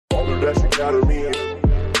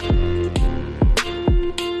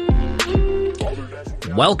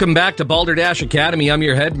Welcome back to Balderdash Academy. I'm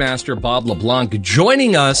your headmaster, Bob LeBlanc.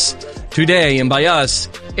 Joining us today, and by us,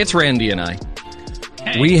 it's Randy and I.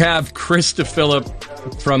 Hey. We have Chris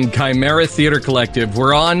DePhillip from Chimera Theater Collective.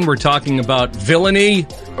 We're talking about villainy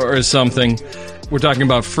or something. We're talking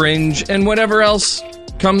about Fringe and whatever else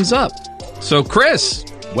comes up. So, Chris,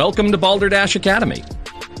 welcome to Balderdash Academy.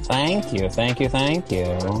 Thank you.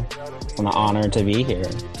 It's an honor to be here.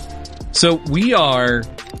 So, we are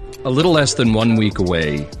a little less than 1 week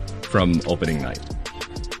away from opening night.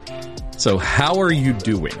 So how are you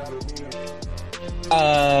doing?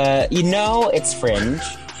 It's Fringe.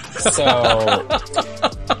 So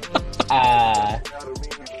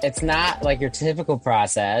it's not like your typical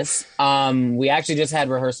process. We actually just had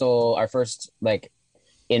rehearsal, our first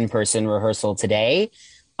in-person rehearsal today.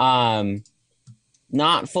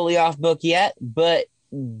 Not fully off book yet, but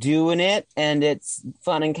doing it, and it's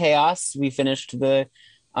fun and chaos. We finished the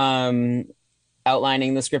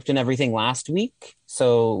outlining the script and everything last week,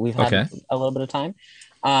 so we've had a little bit of time.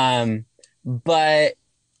 But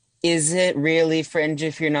is it really Fringe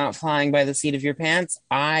if you're not flying by the seat of your pants?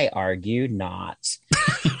 I argue not.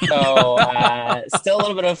 So still a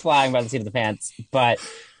little bit of flying by the seat of the pants, but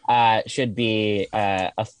should be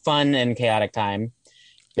a fun and chaotic time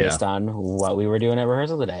based on what we were doing at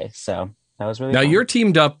rehearsal today. So that was really fun. You're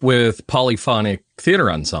teamed up with Polyphonic Theater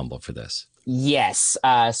Ensemble for this. Yes.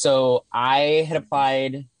 So I had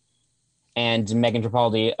applied, and Megan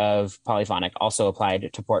Tripaldi of Polyphonic also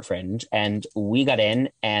applied to Port Fringe, and we got in,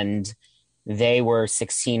 and they were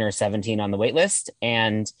 16 or 17 on the wait list.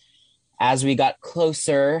 And as we got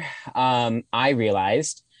closer, I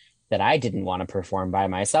realized that I didn't want to perform by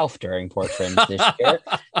myself during Port Fringe this year,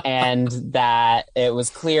 and that it was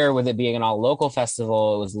clear, with it being an all-local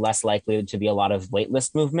festival, it was less likely to be a lot of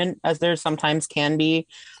waitlist movement, as there sometimes can be.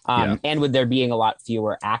 And with there being a lot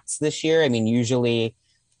fewer acts this year, I mean, usually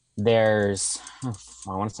there's,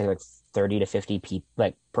 I want to say 30 to 50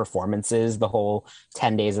 performances the whole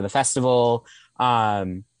 10 days of the festival.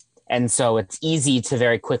 And so it's easy to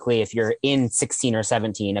very quickly, if you're in 16 or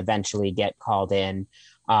 17, eventually get called in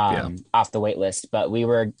off the wait list. But we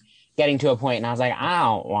were getting to a point, and I was like, I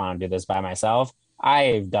don't want to do this by myself.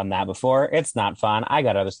 I've done that before. It's not fun. I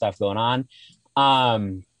got other stuff going on.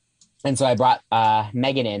 And so I brought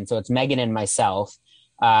Megan in. So it's Megan and myself.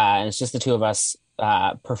 And it's just the two of us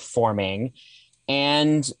performing.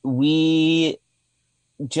 And we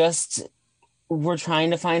just were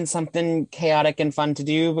trying to find something chaotic and fun to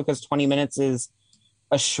do, because 20 minutes is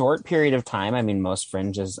a short period of time. I mean, most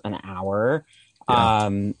Fringe is an hour.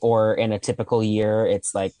 Or in a typical year,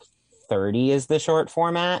 it's 30 is the short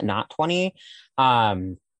format, not 20.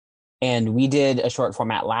 And we did a short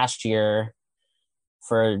format last year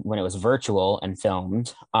for when it was virtual and filmed.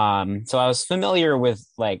 So I was familiar with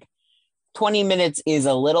 20 minutes is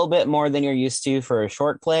a little bit more than you're used to for a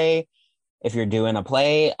short play, if you're doing a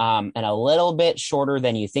play, and a little bit shorter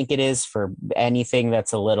than you think it is for anything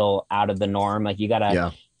that's a little out of the norm. You got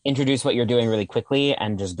to introduce what you're doing really quickly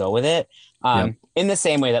and just go with it. In the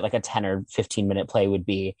same way that a 10 or 15 minute play would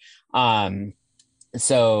be.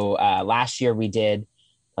 So last year we did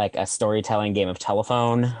a storytelling game of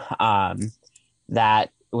telephone. That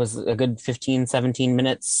was a good 15, 17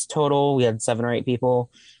 minutes total. We had 7 or 8 people.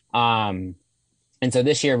 And so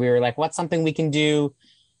this year we were like, what's something we can do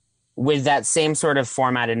with that same sort of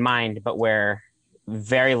format in mind, but where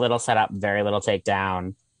very little setup, very little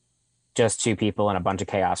takedown, just 2 people and a bunch of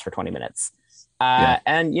chaos for 20 minutes.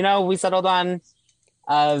 And, we settled on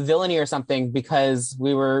villainy or something, because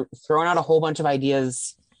we were throwing out a whole bunch of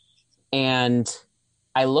ideas, and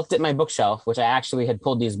I looked at my bookshelf, which I actually had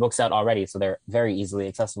pulled these books out already, so they're very easily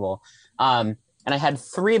accessible. And I had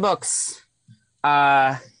 3 books,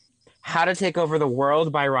 How to Take Over the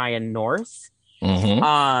World by Ryan North,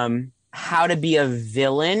 How to Be a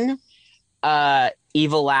Villain,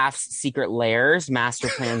 Evil Laughs, Secret Lairs, Master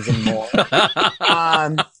Plans, and more.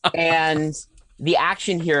 And the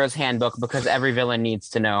Action Heroes Handbook, because every villain needs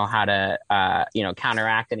to know how to,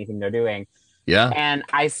 counteract anything they're doing. Yeah. And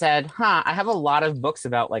I said, I have a lot of books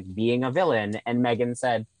about being a villain. And Megan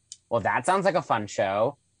said, well, that sounds like a fun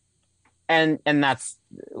show. And that's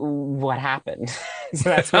what happened. So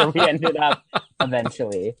that's where we ended up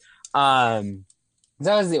eventually. That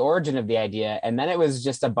was the origin of the idea. And then it was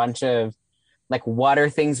just a bunch of what are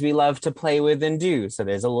things we love to play with and do. So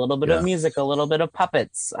there's a little bit of music, a little bit of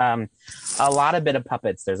puppets, a lot of bit of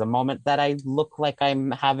puppets. There's a moment that I look like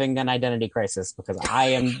I'm having an identity crisis, because I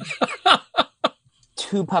am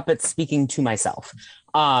 2 puppets speaking to myself.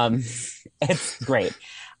 It's great.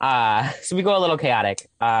 So we go a little chaotic.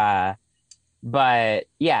 But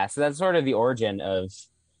yeah, so that's sort of the origin of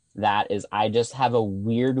that. Is I just have a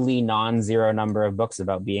weirdly non-zero number of books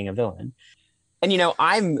about being a villain. And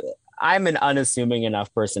I'm an unassuming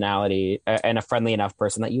enough personality and a friendly enough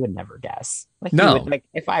person that you would never guess. Like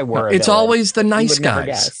if I were a it's villain, always the nice you would never guys.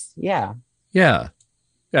 guess. Yeah. Yeah.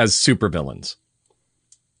 As super villains.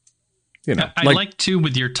 I like too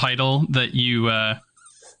with your title that you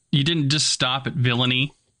didn't just stop at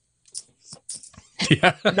villainy.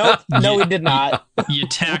 Yeah. Nope. No, we did not. You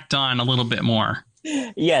tacked on a little bit more.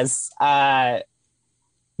 Yes.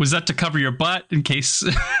 Was that to cover your butt in case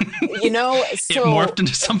it morphed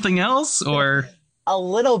into something else, or a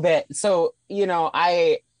little bit? So,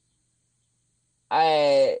 I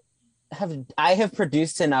have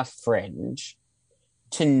produced enough Fringe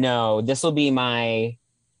to know this will be my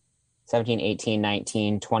 17, 18,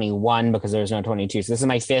 19, 21, because there's no 22. So this is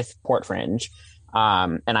my 5th Port Fringe.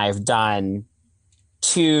 And I've done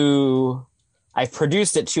I've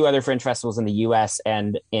produced at 2 other Fringe festivals in the US,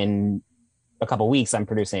 and in a couple weeks I'm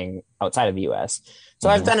producing outside of the US. So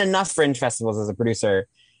I've done enough Fringe festivals as a producer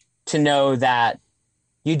to know that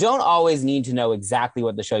you don't always need to know exactly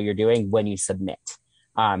what the show you're doing when you submit.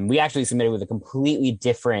 We actually submitted with a completely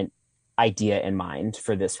different idea in mind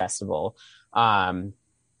for this festival,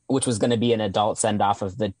 which was going to be an adult send-off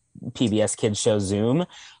of the PBS Kids show Zoom.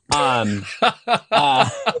 Send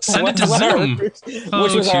it to Zoom.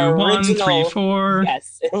 Which was our 1, 2, 1, 3, 4.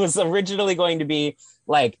 Yes, it was originally going to be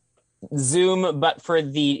like Zoom, but for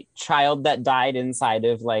the child that died inside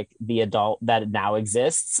of like the adult that now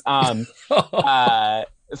exists.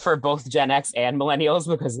 For both Gen X and millennials,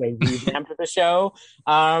 because they revamped the show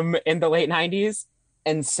in the late 90s.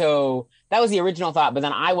 And so that was the original thought, but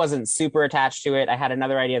then I wasn't super attached to it. I had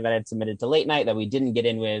another idea that I'd submitted to Late Night that we didn't get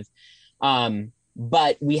in with.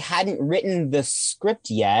 But we hadn't written the script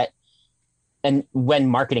yet, and when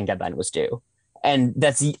marketing deadline was due. And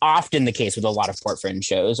that's often the case with a lot of Port Fringe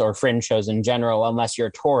shows, or Fringe shows in general, unless you're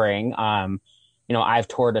touring. I've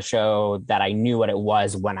toured a show that I knew what it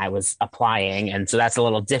was when I was applying, and so that's a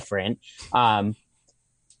little different.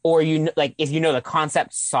 Or if you know the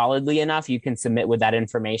concept solidly enough, you can submit with that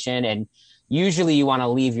information. And usually you want to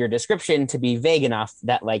leave your description to be vague enough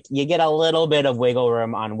that like you get a little bit of wiggle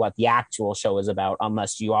room on what the actual show is about,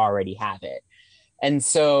 unless you already have it. And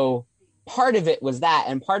so part of it was that,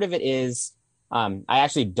 and part of it is, I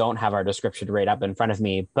actually don't have our description right up in front of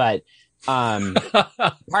me, but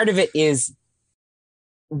part of it is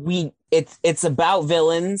it's about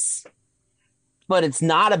villains, but it's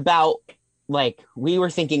not about, like, we were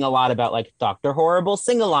thinking a lot about like Dr. Horrible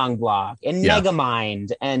Sing-Along Block and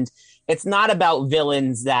Megamind, and it's not about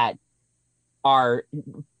villains that are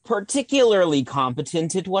particularly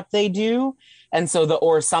competent at what they do. And so the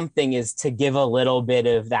or something is to give a little bit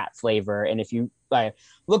of that flavor. And if you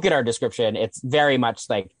look at our description, it's very much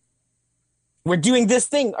like, we're doing this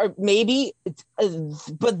thing, or maybe,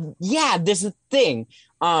 but yeah, this is a thing.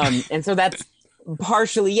 And so that's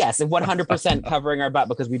partially, yes, 100% covering our butt,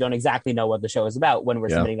 because we don't exactly know what the show is about when we're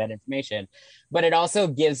submitting that information. But it also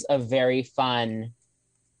gives a very fun,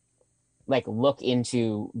 like, look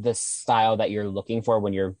into the style that you're looking for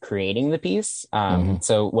when you're creating the piece.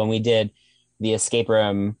 So when we did the Escape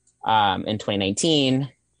Room in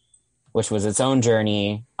 2019, which was its own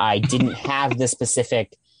journey, I didn't have the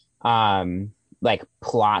specific like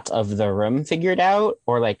plot of the room figured out,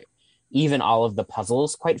 or like even all of the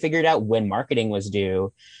puzzles quite figured out when marketing was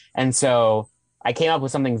due. And so I came up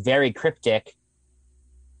with something very cryptic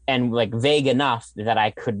and like vague enough that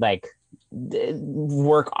I could like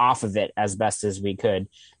work off of it as best as we could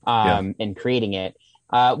in creating it,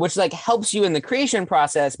 which like helps you in the creation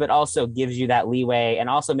process, but also gives you that leeway and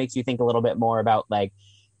also makes you think a little bit more about like,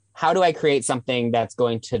 how do I create something that's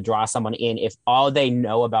going to draw someone in if all they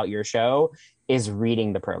know about your show is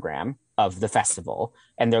reading the program of the festival,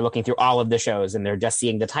 and they're looking through all of the shows and they're just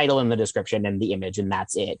seeing the title and the description and the image, and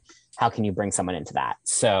that's it? How can you bring someone into that?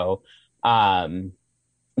 So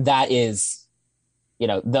that is,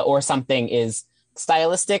 the or something is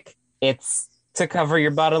stylistic. It's to cover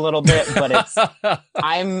your butt a little bit, but it's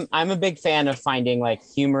I'm a big fan of finding like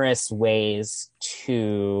humorous ways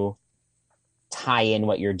to tie in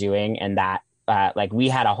what you're doing. And that like we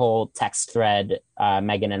had a whole text thread,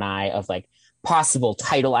 Megan and I, of like possible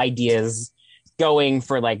title ideas going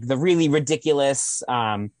for like the really ridiculous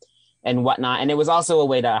and whatnot. And it was also a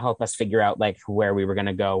way to help us figure out like where we were going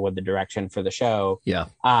to go with the direction for the show.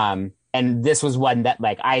 And this was one that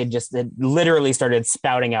like I just literally started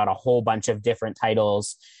spouting out a whole bunch of different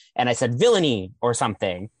titles, and I said villainy or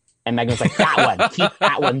something, And Megan was like, that one, keep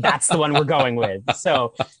that one. That's the one we're going with.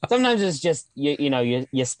 So sometimes it's just,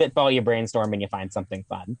 you spitball, you brainstorm, and you find something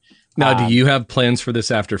fun. Now, do you have plans for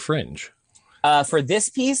this after Fringe? For this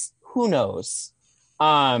piece, who knows?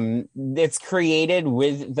 It's created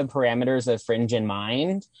with the parameters of Fringe in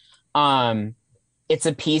mind. It's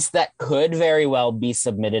a piece that could very well be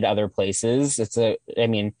submitted other places.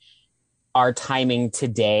 Our timing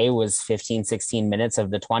today was 15, 16 minutes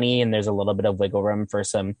of the 20, and there's a little bit of wiggle room for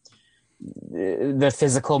the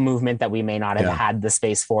physical movement that we may not have had the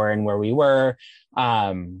space for and where we were.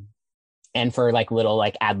 And for like little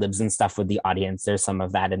like ad libs and stuff with the audience, there's some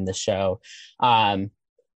of that in the show. But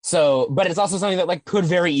it's also something that like could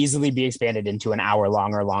very easily be expanded into an hour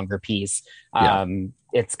long or longer piece.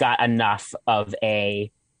 It's got enough of a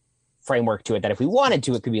framework to it that if we wanted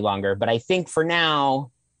to, it could be longer. But I think for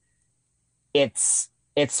now, it's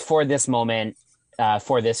for this moment,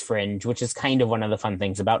 for this Fringe, which is kind of one of the fun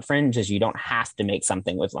things about Fringe is you don't have to make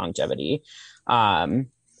something with longevity.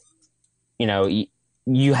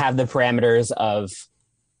 You have the parameters of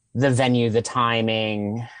the venue, the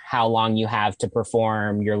timing, how long you have to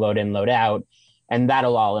perform, your load in, load out, and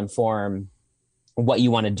that'll all inform what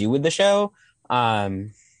you want to do with the show.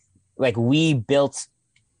 Like we built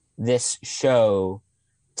this show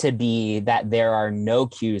to be that there are no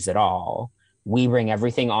cues at all. We bring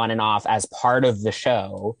everything on and off as part of the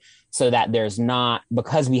show so that there's not,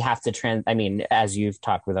 because we have to as you've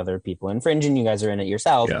talked with other people in Fringe and you guys are in it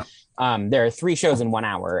yourself, there are 3 shows in 1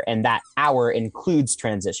 hour, and that hour includes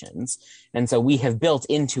transitions. And so we have built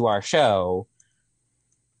into our show,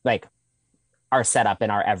 like our setup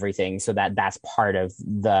and our everything, so that that's part of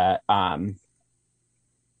the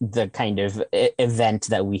kind of event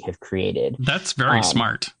that we have created. That's very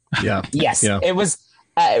smart. Yeah. Yes. Yeah. It was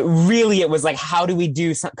it was like, how do we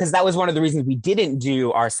do something? Because that was one of the reasons we didn't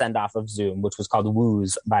do our send off of Zoom, which was called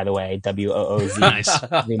Wooz, by the way, WOOZ. Nice.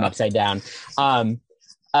 Zoom upside down. Part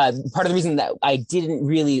of the reason that I didn't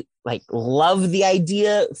really love the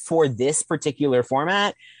idea for this particular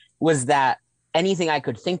format was that anything I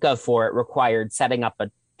could think of for it required setting up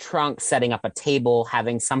a trunk, setting up a table,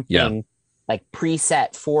 having something like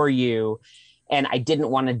preset for you. And I didn't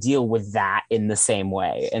want to deal with that in the same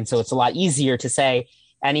way. And so it's a lot easier to say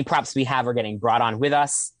any props we have are getting brought on with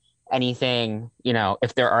us. Anything,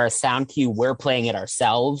 if there are a sound cue, we're playing it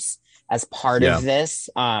ourselves as part of this.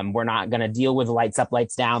 We're not going to deal with lights up,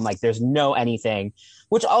 lights down. Like there's no anything,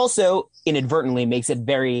 which also inadvertently makes it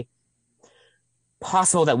very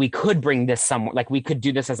possible that we could bring this somewhere. Like we could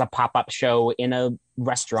do this as a pop-up show in a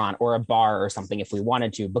restaurant or a bar or something if we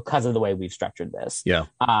wanted to, because of the way we've structured this. Yeah.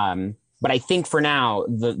 But I think for now,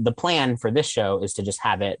 the plan for this show is to just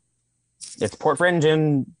have it's Port Fringe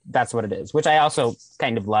and that's what it is, which I also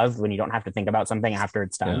kind of love when you don't have to think about something after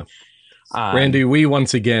it's done. Yeah. Randy, we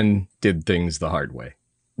once again did things the hard way.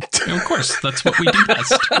 Of course, that's what we do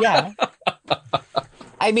best. Yeah.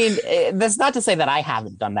 I mean, that's not to say that I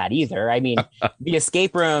haven't done that either. I mean, the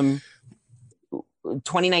Escape Room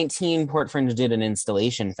 2019 Port Fringe did an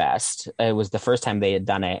installation fest. It was the first time they had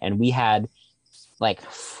done it. And we had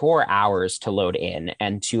 4 hours to load in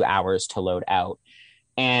and 2 hours to load out.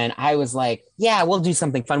 And I was like, yeah, we'll do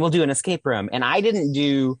something fun. We'll do an escape room. And I didn't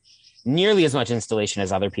do nearly as much installation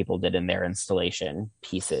as other people did in their installation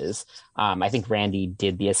pieces. I think Randy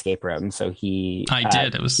did the escape room. So he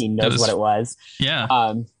did. He knows what it was.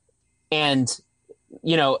 Yeah. And,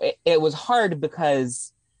 it was hard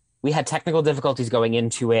because we had technical difficulties going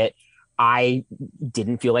into it. I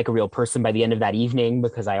didn't feel like a real person by the end of that evening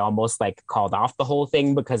because I almost called off the whole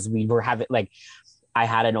thing because we were having I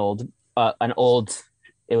had an old,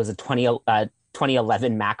 it was a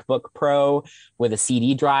 2011 MacBook Pro with a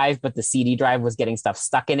CD drive, but the CD drive was getting stuff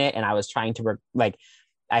stuck in it. And I was trying to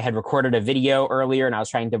I had recorded a video earlier and I was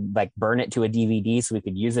trying to burn it to a DVD so we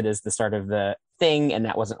could use it as the start of the thing. And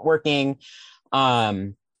that wasn't working.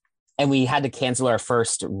 And we had to cancel our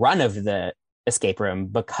first run of the escape room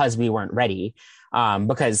because we weren't ready.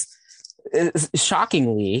 Because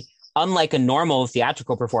shockingly, unlike a normal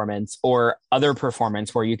theatrical performance or other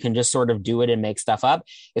performance where you can just sort of do it and make stuff up,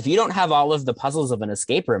 if you don't have all of the puzzles of an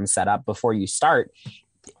escape room set up before you start,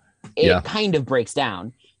 it kind of breaks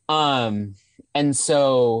down. And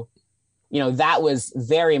so, that was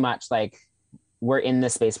very much we're in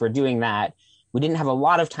this space, we're doing that. We didn't have a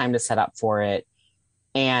lot of time to set up for it.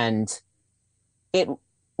 And it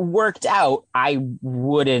worked out. I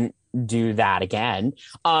wouldn't do that again.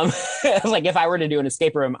 If I were to do an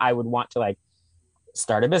escape room, I would want to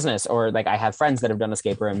start a business, or I have friends that have done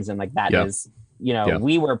escape rooms, and is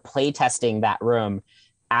we were play testing that room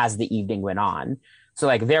as the evening went on. So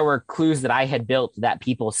like there were clues that I had built that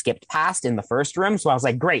people skipped past in the first room. So I was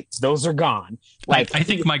like, great, those are gone. Like I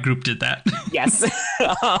think my group did that. Yes.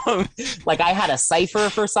 Like I had a cipher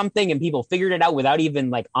for something and people figured it out without even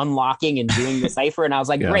like unlocking and doing the cipher. And I was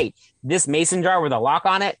like, great, this mason jar with a lock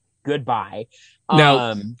on it, goodbye.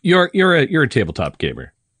 Now you're a tabletop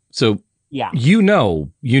gamer. So you know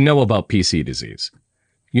about PC disease.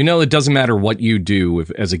 You know, it doesn't matter what you do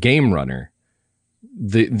as a game runner.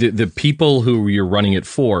 The people who you're running it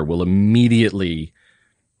for will immediately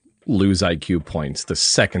lose IQ points the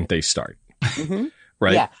second they start. Mm-hmm.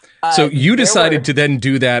 Right? Yeah. So you decided to then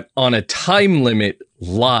do that on a time limit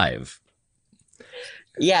live.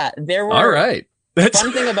 Yeah, there were. All right.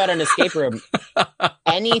 Fun thing about an escape room,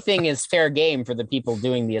 anything is fair game for the people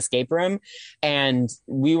doing the escape room. And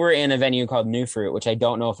we were in a venue called New Fruit, which I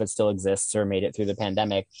don't know if it still exists or made it through the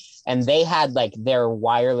pandemic. And they had like their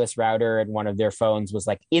wireless router and one of their phones was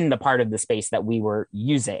like in the part of the space that we were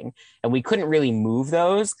using. And we couldn't really move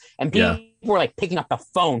those. And people were like picking up the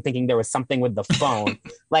phone thinking there was something with the phone.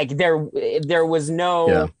 Like there was no...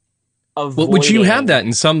 Yeah. Which you have that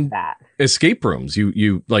in some escape rooms.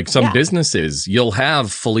 You like some businesses, you'll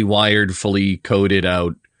have fully wired, fully coded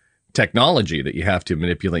out technology that you have to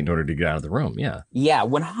manipulate in order to get out of the room. Yeah. Yeah,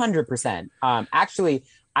 100%. Actually,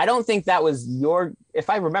 I don't think that was if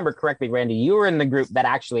I remember correctly, Randy, you were in the group that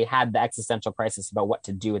actually had the existential crisis about what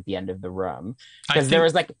to do at the end of the room. Because there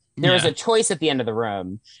was a choice at the end of the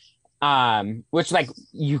room. Which like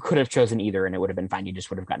you could have chosen either and it would have been fine. You just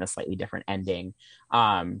would have gotten a slightly different ending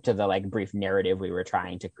to the like brief narrative we were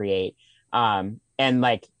trying to create. And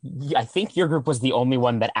like I think your group was the only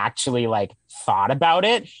one that actually like thought about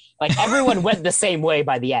it. Like everyone went the same way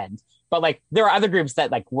by the end. But like there are other groups that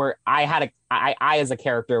like I as a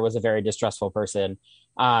character was a very distrustful person.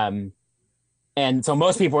 And so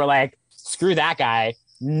most people were like, screw that guy,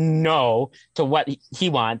 no to what he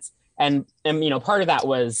wants. And you know, part of that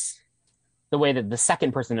was the way that the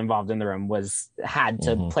second person involved in the room had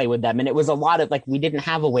to play with them. And it was a lot of like, we didn't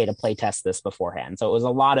have a way to play test this beforehand. So it was a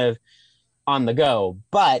lot of on the go,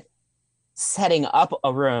 but setting up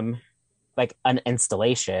a room, like an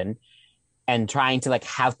installation and trying to like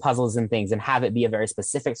have puzzles and things and have it be a very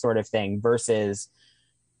specific sort of thing versus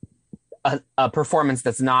a performance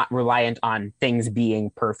that's not reliant on things being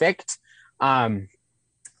perfect. Learned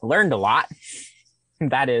a lot.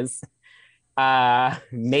 That is,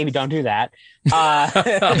 maybe don't do that.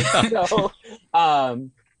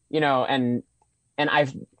 You know, and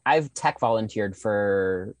I've tech volunteered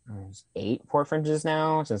for 8 Port Fringes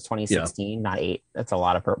now since 2016. Not 8. That's a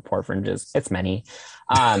lot of Port Fringes. It's many.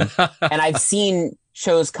 And I've seen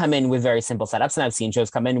shows come in with very simple setups, and I've seen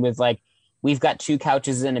shows come in with like, we've got 2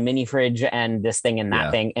 couches and a mini fridge and this thing and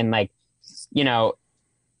that thing. And like, you know,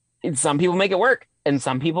 some people make it work and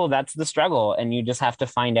some people that's the struggle. And you just have to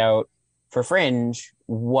find out for Fringe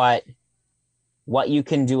what you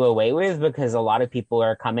can do away with, because a lot of people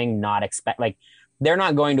are coming they're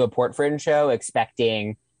not going to a Port Fringe show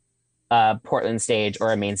expecting a Portland stage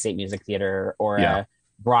or a Main State Music Theater or a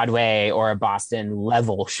Broadway or a Boston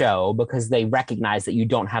level show, because they recognize that you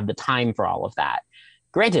don't have the time for all of that.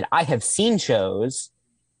 Granted, I have seen shows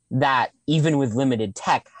that even with limited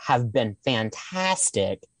tech have been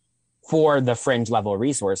fantastic for the Fringe level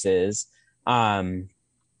resources.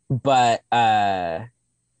 But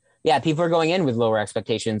people are going in with lower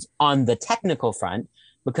expectations on the technical front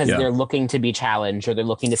because they're looking to be challenged or they're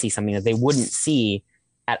looking to see something that they wouldn't see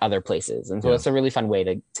at other places. And so it's a really fun way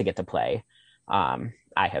to get to play. I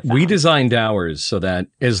have found. We designed ours so that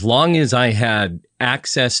as long as I had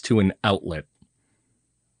access to an outlet,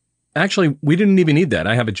 actually, we didn't even need that.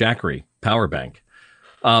 I have a Jackery power bank.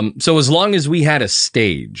 So as long as we had a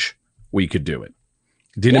stage, we could do it.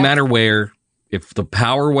 Didn't matter where. If the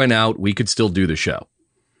power went out, we could still do the show.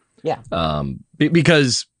 Yeah.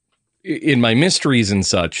 Because in my mysteries and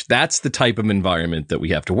such, that's the type of environment that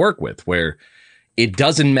we have to work with, where it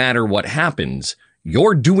doesn't matter what happens.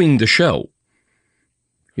 You're doing the show.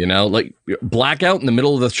 You know, like blackout in the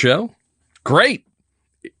middle of the show. Great.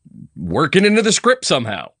 Working into the script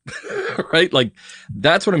somehow. Right? Like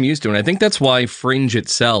that's what I'm used to. And I think that's why Fringe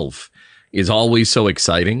itself is always so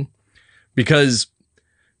exciting, because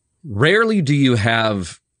rarely do you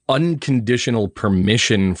have unconditional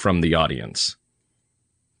permission from the audience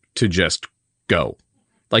to just go.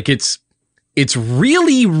 Like it's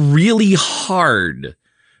really, really hard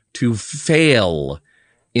to fail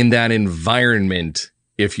in that environment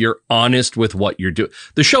if you're honest with what you're doing.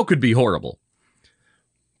 The show could be horrible,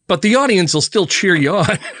 but the audience will still cheer you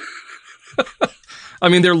on. I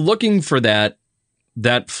mean, they're looking for that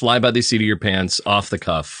fly by the seat of your pants, off the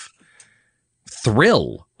cuff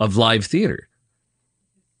thrill of live theater.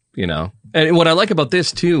 you know. And what I like about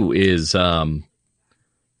this too is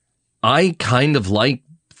I kind of like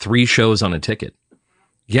 3 shows on a ticket.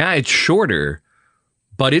 Yeah, it's shorter,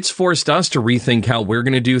 but it's forced us to rethink how we're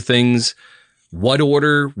going to do things, what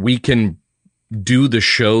order we can do the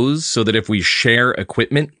shows so that if we share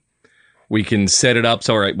equipment, we can set it up.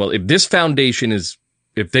 So, all right, well, if this foundation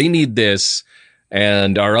if they need this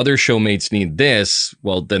and our other showmates need this,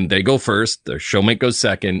 well, then they go first. The showmate goes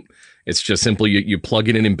second. It's just simple. You plug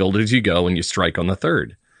it in and build it as you go, and you strike on the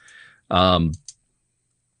third.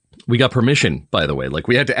 We got permission, by the way. Like,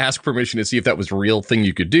 we had to ask permission to see if that was a real thing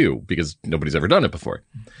you could do because nobody's ever done it before.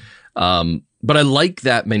 But I like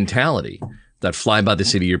that mentality, that fly by the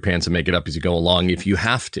seat of your pants and make it up as you go along if you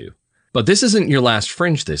have to. But this isn't your last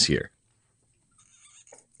Fringe this year.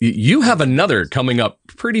 You have another coming up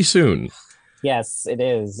pretty soon. Yes, it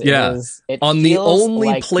is. Yeah, It on the feels only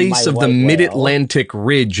like place my of the white whale. Mid-Atlantic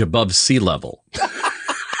ridge above sea level.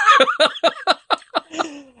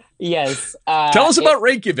 Yes. Tell us about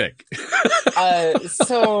Reykjavik.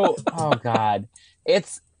 Oh God,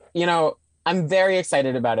 it's, I'm very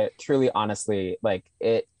excited about it. Truly, honestly, like,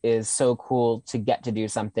 it is so cool to get to do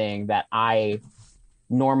something that I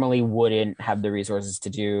normally wouldn't have the resources to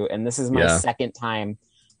do. And this is my second time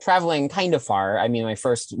traveling kind of far. I mean, my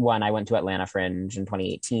first one, I went to Atlanta Fringe in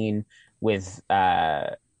 2018 with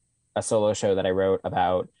a solo show that I wrote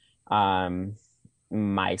about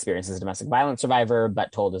my experience as a domestic violence survivor,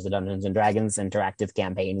 but told as a Dungeons and Dragons interactive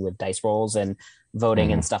campaign with dice rolls and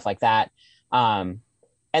voting and stuff like that. And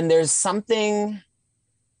there's something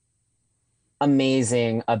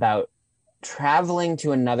amazing about traveling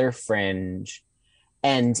to another Fringe.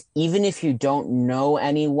 And even if you don't know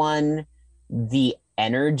anyone, the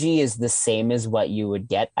energy is the same as what you would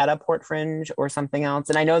get at a Port Fringe or something else.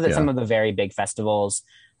 And I know that some of the very big festivals,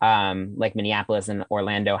 like Minneapolis and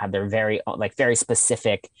Orlando, have their very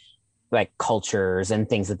specific like cultures and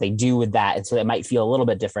things that they do with that. And so it might feel a little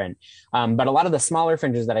bit different. But a lot of the smaller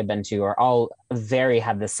fringes that I've been to are all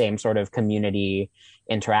have the same sort of community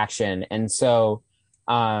interaction. And so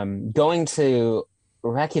going to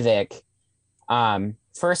Reykjavik,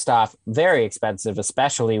 first off, very expensive,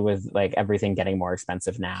 especially with like everything getting more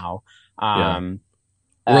expensive now. World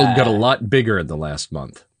got a lot bigger in the last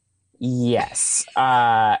month. Yes.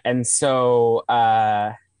 And so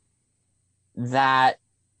that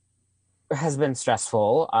has been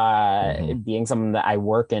stressful, being someone that I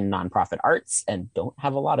work in nonprofit arts and don't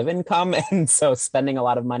have a lot of income. And so spending a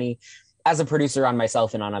lot of money as a producer on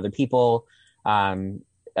myself and on other people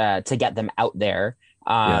to get them out there.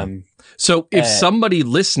 So if somebody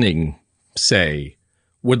listening, say,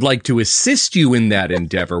 would like to assist you in that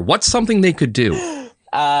endeavor, what's something they could do?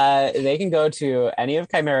 They can go to any of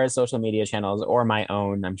Chimera's social media channels or my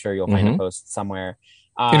own. I'm sure you'll find a post somewhere.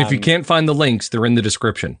 And if you can't find the links, they're in the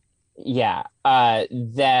description. Yeah.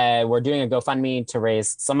 We're doing a GoFundMe to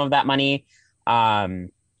raise some of that money to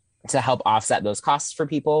help offset those costs for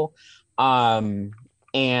people. And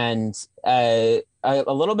a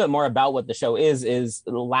little bit more about what the show is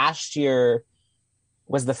last year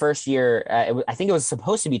was the first year. I think it was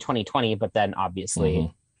supposed to be 2020, but then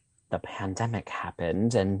obviously the pandemic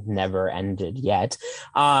happened and never ended yet.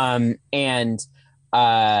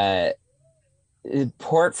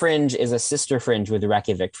 Port Fringe is a sister fringe with the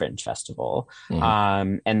Reykjavik Fringe Festival.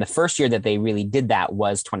 And the first year that they really did that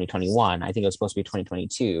was 2021. I think it was supposed to be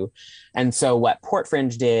 2022. And so what Port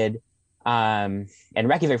Fringe did and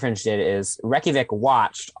Reykjavik Fringe did is Reykjavik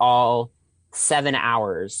watched all 7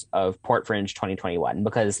 hours of Port Fringe 2021,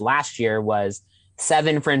 because last year was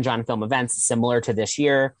 7 Fringe on Film events, similar to this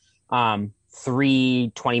year,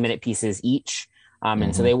 3 20-minute pieces each.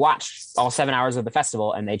 And so they watched all 7 hours of the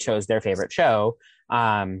festival and they chose their favorite show.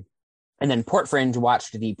 And then Port Fringe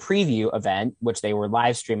watched the preview event, which they were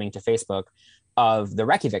live streaming to Facebook, of the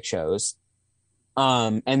Reykjavik shows.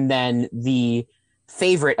 And then the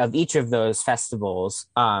favorite of each of those festivals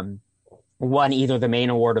won either the main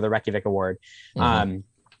award or the Reykjavik award. And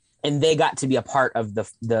they got to be a part of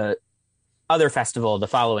the other festival the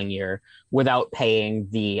following year without paying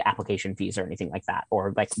the application fees or anything like that,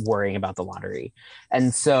 or like worrying about the lottery.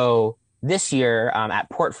 And so this year at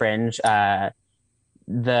Port Fringe, the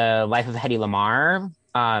Life of Hedy Lamarr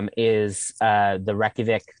is the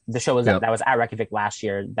Reykjavik. The show was that was at Reykjavik last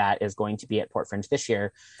year. That is going to be at Port Fringe this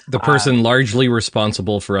year. The person largely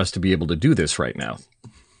responsible for us to be able to do this right now,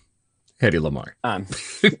 Hedy Lamarr,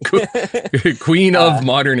 queen of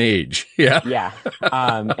modern age. Yeah.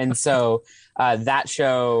 And so that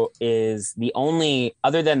show is the only,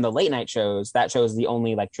 other than the late night shows, that show is the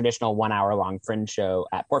only like traditional 1 hour long Fringe show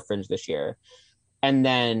at Port Fringe this year. And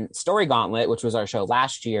then Story Gauntlet, which was our show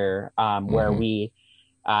last year, where we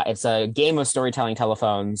It's a game of storytelling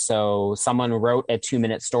telephone. So someone wrote a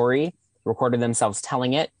 2-minute story, recorded themselves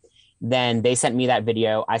telling it. Then they sent me that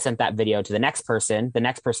video. I sent that video to the next person. The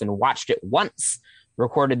next person watched it once,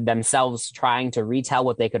 recorded themselves trying to retell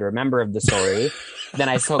what they could remember of the story. Then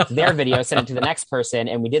I took their video, sent it to the next person,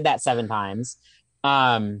 and we did that 7 times.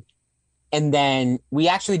 And then we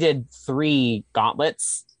actually did 3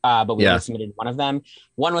 gauntlets, but we only submitted one of them.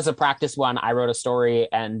 One was a practice one. I wrote a story,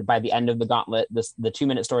 and by the end of the gauntlet, the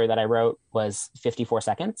 2-minute story that I wrote was 54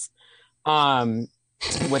 seconds.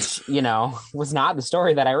 Which, was not the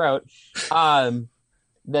story that I wrote.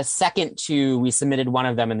 The second 2, we submitted one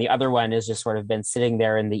of them, and the other one has just sort of been sitting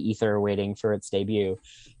there in the ether waiting for its debut.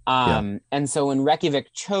 And so when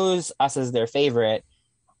Reykjavik chose us as their favorite,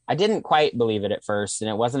 I didn't quite believe it at first, and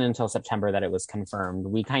it wasn't until September that it was confirmed.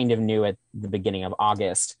 We kind of knew at the beginning of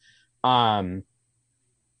August. And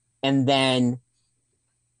then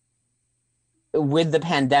with the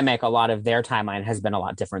pandemic, a lot of their timeline has been a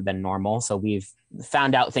lot different than normal. So we've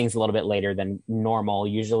found out things a little bit later than normal.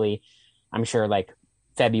 Usually, I'm sure like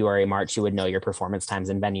February, March, you would know your performance times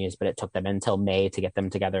and venues, but it took them until May to get them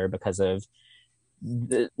together because of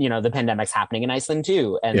the pandemic's happening in Iceland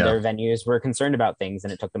too. And their venues were concerned about things,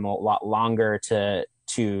 and it took them a lot longer to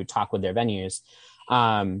talk with their venues.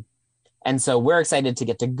 And so we're excited to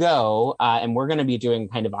get to go. And we're going to be doing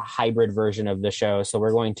kind of a hybrid version of the show. So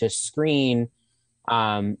we're going to screen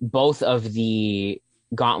both of the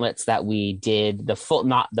gauntlets that we did, the full,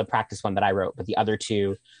 not the practice one that I wrote, but the other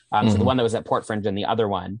 2. So the one that was at Port Fringe and the other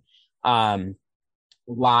one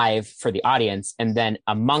live for the audience. And then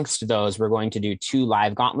amongst those, we're going to do 2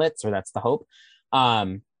 live gauntlets, or that's the hope.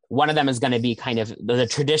 One of them is going to be kind of the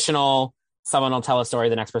traditional, someone will tell a story,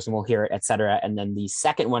 the next person will hear it, etc. And then the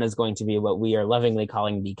second one is going to be what we are lovingly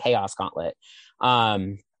calling the Chaos Gauntlet.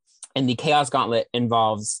 And the Chaos Gauntlet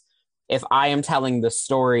involves, if I am telling the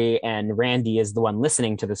story and Randy is the one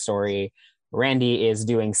listening to the story, Randy is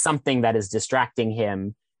doing something that is distracting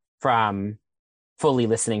him from fully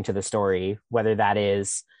listening to the story, whether that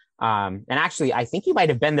is, and actually, I think you might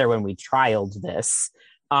have been there when we trialed this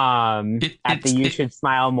at the You Should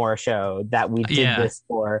Smile More show that we did this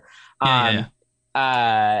for. That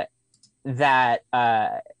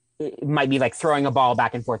it might be like throwing a ball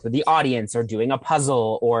back and forth with the audience, or doing a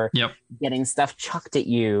puzzle, or getting stuff chucked at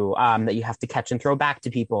you that you have to catch and throw back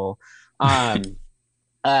to people. And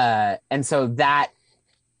so that,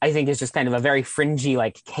 I think, is just kind of a very fringy,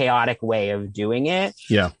 like chaotic way of doing it.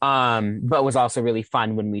 But was also really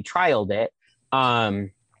fun when we trialed it.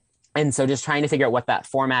 And so just trying to figure out what that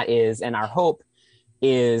format is. And our hope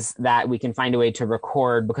is that we can find a way to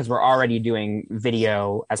record, because we're already doing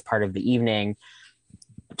video as part of the evening,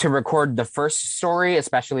 to record the first story,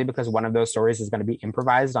 especially because one of those stories is going to be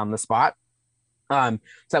improvised on the spot. So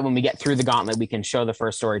that when we get through the gauntlet, we can show the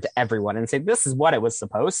first story to everyone and say, this is what it was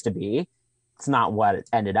supposed to be. It's not what it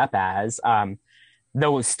ended up as.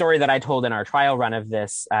 The story that I told in our trial run of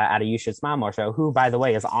this at a You Should Smile More show, who, by the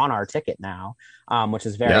way, is on our ticket now, which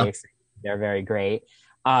is very exciting. They're very great.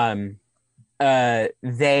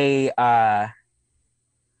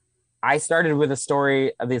 I started with a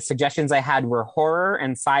story. The suggestions I had were horror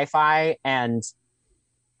and sci-fi and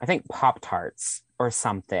I think Pop-Tarts or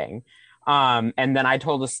something. And then I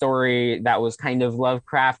told a story that was kind of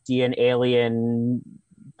Lovecraftian, alien,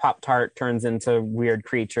 Pop-Tart turns into weird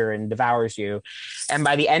creature and devours you. And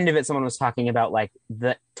by the end of it, someone was talking about like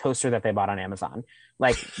the toaster that they bought on Amazon.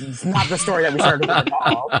 Like, it's not the story that we started with at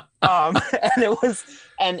all. And it was,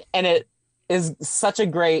 and it is such a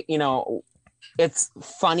great, it's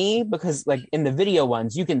funny because like in the video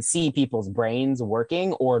ones, you can see people's brains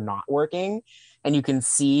working or not working. And you can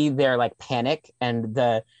see their like panic and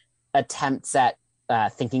the attempts at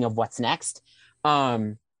thinking of what's next.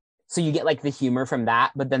 So you get like the humor from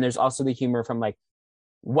that, but then there's also the humor from like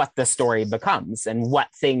what the story becomes and what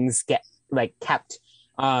things get like kept.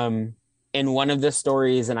 In one of the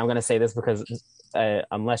stories, and I'm going to say this because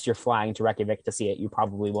unless you're flying to Reykjavik to see it, you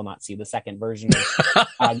probably will not see the second version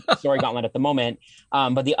of Story Gauntlet at the moment.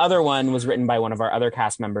 But the other one was written by one of our other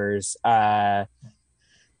cast members, because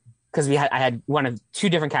I had one of 2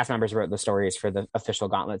 different cast members wrote the stories for the official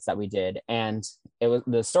gauntlets that we did, and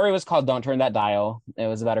the story was called "Don't Turn That Dial." It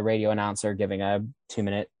was about a radio announcer giving a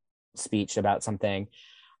 2-minute speech about something.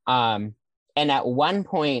 And at one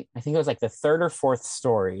point, I think it was like the 3rd or 4th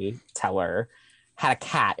storyteller had a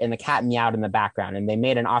cat, and the cat meowed in the background, and they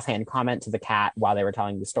made an offhand comment to the cat while they were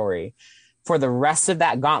telling the story. For the rest of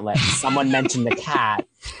that gauntlet, someone mentioned the cat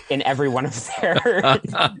in every one of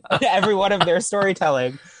their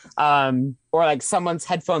storytelling. Or like someone's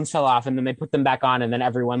headphones fell off and then they put them back on, and then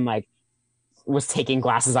everyone like was taking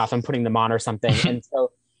glasses off and putting them on or something. And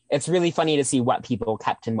so it's really funny to see what people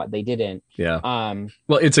kept and what they didn't. Yeah.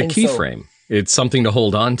 Well, it's a keyframe. It's something to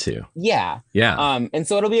hold on to. Yeah. Yeah. And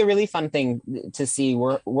so it'll be a really fun thing to see.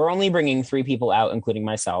 We're only bringing 3 people out, including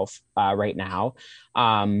myself, right now.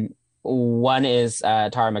 One is Tara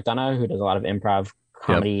McDonough, who does a lot of improv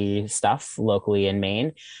comedy stuff locally in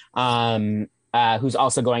Maine, who's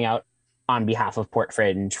also going out on behalf of Port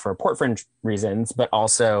Fringe for Port Fringe reasons, but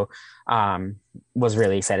also was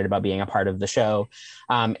really excited about being a part of the show.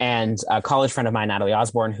 And a college friend of mine, Natalie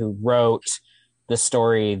Osborne, who wrote the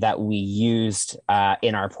story that we used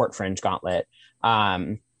in our Port Fringe gauntlet.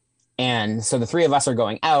 And so the 3 of us are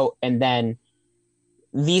going out, and then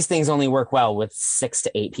these things only work well with 6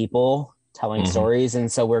 to 8 people telling stories.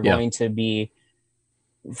 And so we're going to be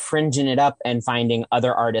fringing it up and finding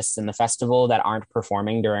other artists in the festival that aren't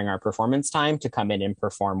performing during our performance time to come in and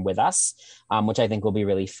perform with us, which I think will be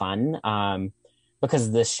really fun,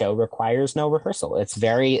 because this show requires no rehearsal. It's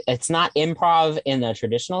not improv in the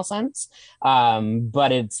traditional sense,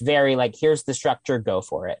 but it's very like, here's the structure, go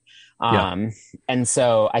for it. And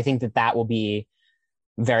so I think that will be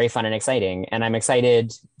very fun and exciting. And I'm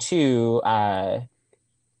excited to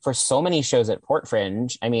for so many shows at Port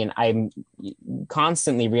Fringe. I mean, I'm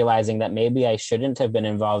constantly realizing that maybe I shouldn't have been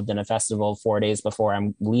involved in a festival 4 days before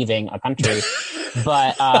I'm leaving a country,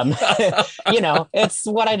 but it's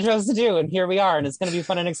what I chose to do, and here we are, and it's going to be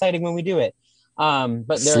fun and exciting when we do it. But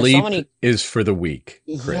there Sleep are so many is for the weak,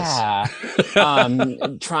 Chris. Yeah.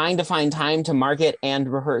 Trying to find time to market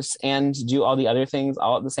and rehearse and do all the other things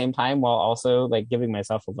all at the same time, while also like giving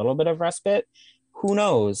myself a little bit of respite. Who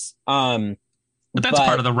knows? But that's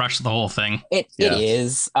part of the rush of the whole thing. It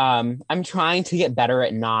is. I'm trying to get better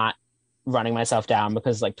at not running myself down,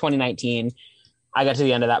 because like 2019, I got to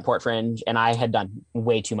the end of that Port Fringe and I had done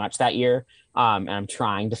way too much that year. And I'm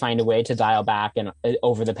trying to find a way to dial back. And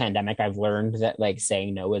over the pandemic, I've learned that like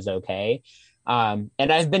saying no is okay. And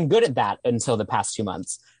I've been good at that until the past 2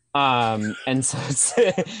 months. And so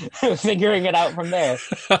it's figuring it out from there.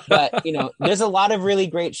 But there's a lot of really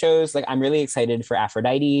great shows. Like, I'm really excited for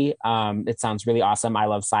Aphrodite. It sounds really awesome. I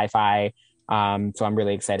love sci-fi. So I'm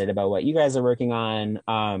really excited about what you guys are working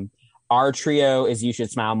on. Our trio is You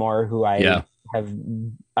Should Smile More, who I have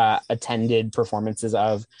attended performances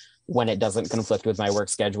of when it doesn't conflict with my work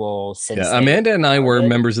schedule. Since Amanda and I were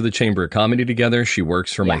members of the Chamber of Comedy together. She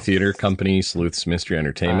works for my theater company, Sleuth's Mystery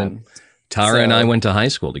Entertainment. Tara and I went to high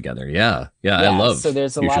school together. Yeah, I love. So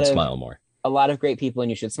there's You Should Smile More. A lot of great people in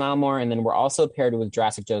You Should Smile More, and then we're also paired with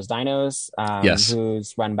Jurassic Joe's Dinos,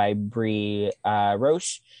 who's run by Brie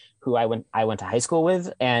Roche, who I went to high school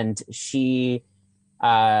with, and she.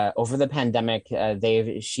 Over the pandemic,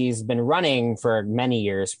 she's been running for many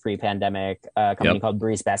years pre-pandemic a company called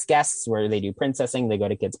Brie's Best Guests, where they do princessing. They go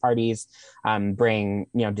to kids' parties, bring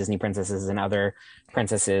Disney princesses and other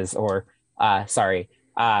princesses, or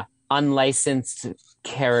unlicensed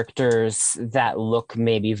characters that look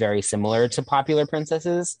maybe very similar to popular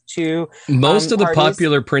princesses to most of the parties.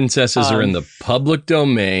 Popular princesses are in the public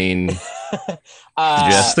domain.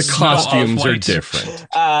 Just the costumes are different.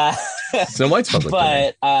 Snow White's public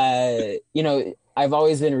domain. But I've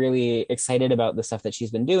always been really excited about the stuff that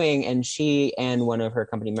she's been doing, and she and one of her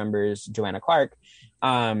company members, Joanna Clark,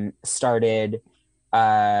 started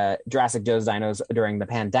Jurassic Joe's Dinos during the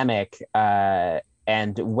pandemic.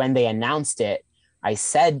 And when they announced it,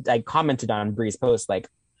 I commented on Brie's post, like,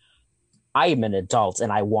 I am an adult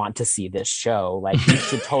and I want to see this show. Like, you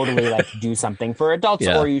should totally like do something for adults,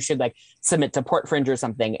 or you should like submit to Port Fringe or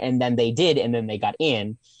something. And then they did, and then they got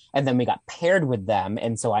in, and then we got paired with them.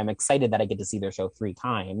 And so I'm excited that I get to see their show 3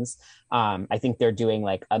 times. I think they're doing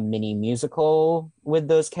like a mini musical with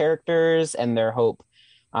those characters, and their hope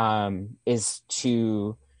is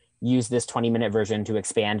to use this 20-minute version to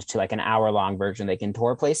expand to like an hour-long version they can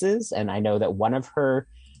tour places. And I know that one of her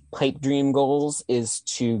pipe dream goals is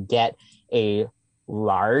to get a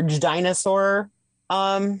large dinosaur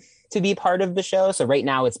to be part of the show. So right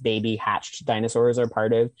now it's baby hatched dinosaurs are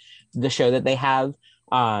part of the show that they have.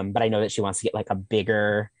 But I know that she wants to get like a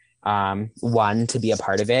bigger one to be a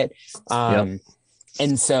part of it. And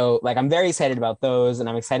so like, I'm very excited about those, and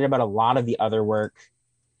I'm excited about a lot of the other work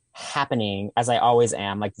happening, as I always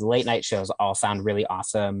am. Like, the late night shows all sound really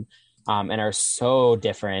awesome, and are so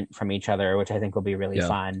different from each other, which I think will be really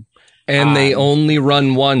fun. And they only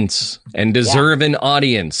run once and deserve an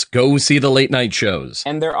audience. Go see the late night shows.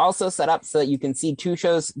 And they're also set up so that you can see 2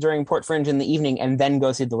 shows during Port Fringe in the evening and then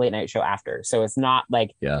go see the late night show after. So it's not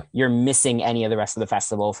like you're missing any of the rest of the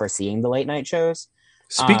festival for seeing the late night shows.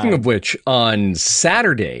 Speaking of which, on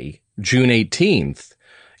Saturday, June 18th,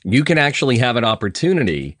 you can actually have an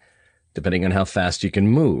opportunity depending on how fast you can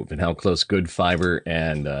move and how close Good Fiber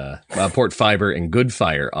and Port Fiber and Good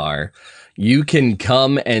Fire are, you can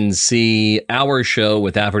come and see our show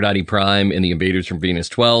with Aphrodite Prime and the Invaders from Venus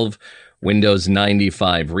 12, Windows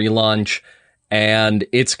 95 relaunch, and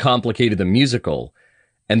It's Complicated the Musical.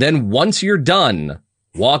 And then once you're done,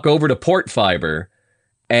 walk over to Port Fiber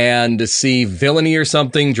and see Villainy or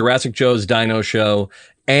Something, Jurassic Joe's Dino Show,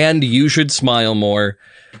 and You Should Smile More.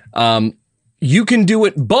 You can do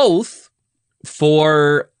it both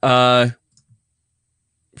for a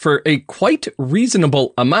quite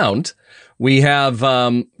reasonable amount. We have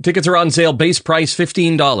tickets are on sale, base price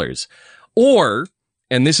 $15. Or,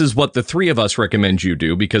 and this is what the three of us recommend you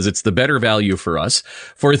do because it's the better value for us,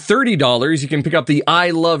 for $30, you can pick up the I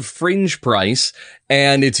Love Fringe price,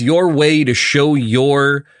 and it's your way to show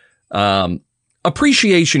your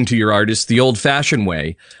appreciation to your artist the old-fashioned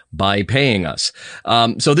way by paying us.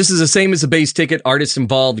 So this is the same as the base ticket. Artists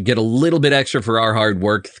involved get a little bit extra for our hard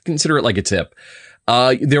work. Consider it like a tip.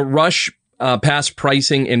 The Rush pass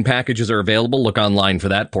pricing and packages are available. Look online for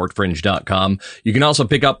that, portfringe.com. You can also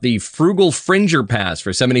pick up the Frugal Fringer Pass for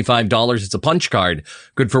 $75. It's a punch card,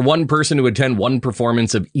 good for one person to attend one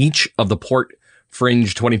performance of each of the Port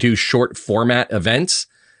Fringe 22 short format events,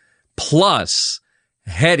 plus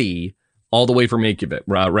Hetty all the way from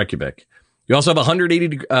Reykjavik. You also have a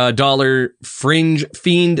 $180 Fringe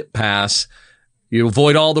Fiend Pass. You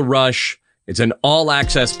avoid all the rush. It's an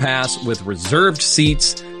all-access pass with reserved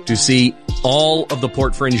seats to see all of the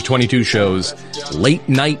Port Fringe 22 shows,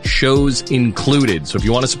 late-night shows included. So if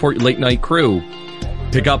you want to support your late-night crew,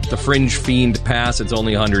 pick up the Fringe Fiend Pass. It's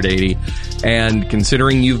only $180. And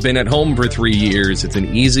considering you've been at home for 3 years, it's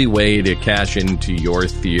an easy way to cash into your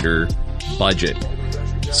theater budget.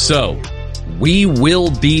 So we will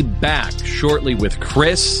be back shortly with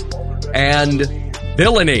Chris and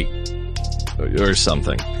Villainy or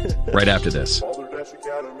something right after this.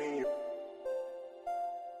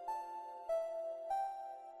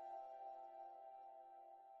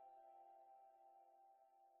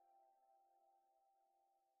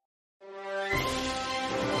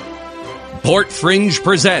 Port Fringe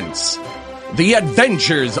presents The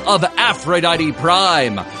Adventures of Aphrodite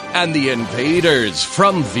Prime and the Invaders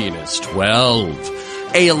from Venus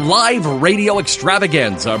 12. A live radio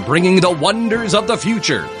extravaganza bringing the wonders of the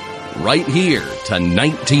future right here to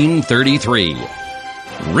 1933.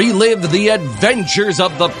 Relive the adventures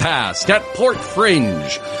of the past at Port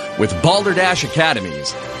Fringe with Balderdash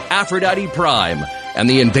Academies, Aphrodite Prime, and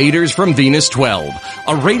the Invaders from Venus 12,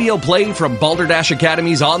 a radio play from Balderdash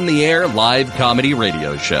Academy's on-the-air live comedy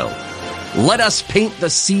radio show. Let us paint the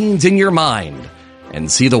scenes in your mind and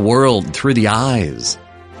see the world through the eyes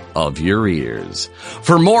of your ears.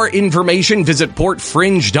 For more information, visit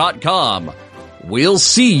portfringe.com. We'll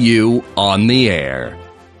see you on the air.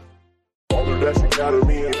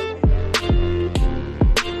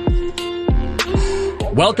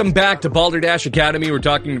 Welcome back to Balderdash Academy. We're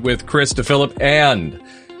talking with Chris DePhilip and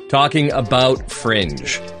talking about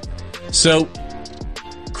Fringe. So,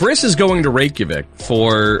 Chris is going to Reykjavik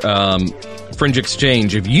for Fringe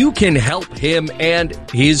Exchange. If you can help him and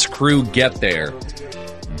his crew get there,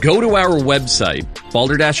 go to our website,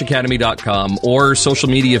 balderdashacademy.com, or social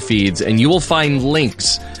media feeds, and you will find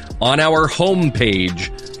links on our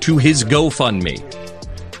homepage to his GoFundMe.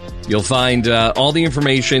 You'll find all the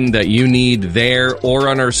information that you need there or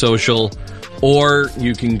on our social, or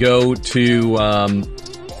you can go to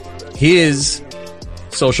his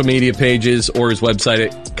social media pages or his website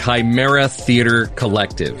at Chimera Theater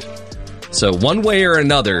Collective. So one way or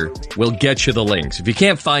another, we'll get you the links. If you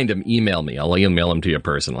can't find them, email me. I'll email them to you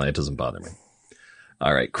personally. It doesn't bother me.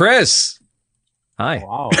 All right, Chris. Hi.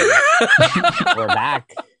 Wow. We're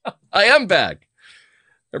back. I am back.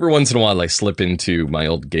 Every once in a while, I slip into my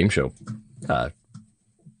old game show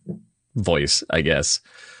voice, I guess.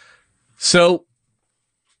 So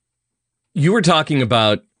you were talking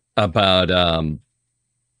about the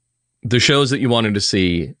shows that you wanted to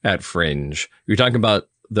see at Fringe. You're talking about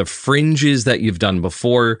the Fringes that you've done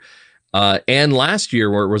before, and last year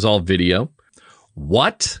where it was all video.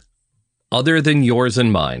 What, other than yours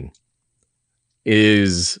and mine,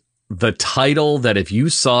 is the title that if you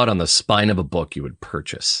saw it on the spine of a book, you would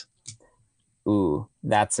purchase? Ooh,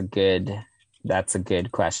 that's a good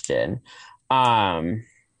question.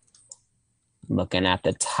 Looking at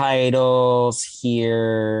the titles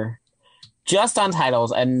here, just on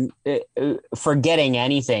titles, and forgetting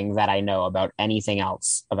anything that I know about anything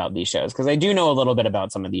else about these shows, because I do know a little bit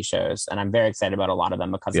about some of these shows, and I'm very excited about a lot of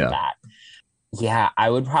them because of that. Yeah, I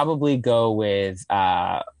would probably go with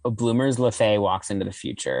Bloomer's LaFay Walks into the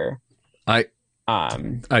Future. Yeah,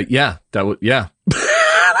 that would, yeah.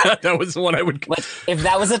 That was the one I would. Like, if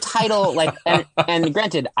that was a title, like, and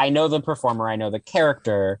granted, I know the performer, I know the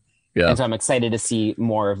character, Yeah. and so I'm excited to see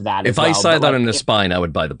more of that. If I saw that in the spine, I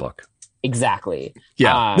would buy the book. Exactly.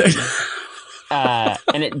 Yeah.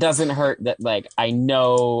 And it doesn't hurt that, like, I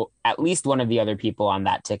know at least one of the other people on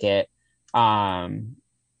that ticket, and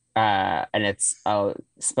it's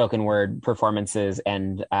spoken word performances,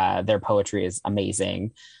 and their poetry is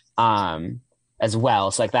amazing as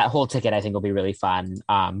well. So, like, that whole ticket I think will be really fun.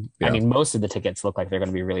 I mean, most of the tickets look like they're going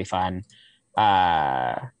to be really fun.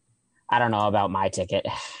 I don't know about my ticket.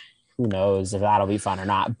 Who knows if that'll be fun or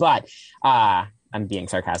not, but I'm being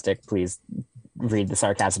sarcastic. Please read the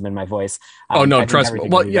sarcasm in my voice. Oh no, trust me.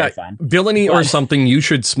 Well, yeah, Villainy or something, you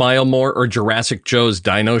should smile more, or Jurassic Joe's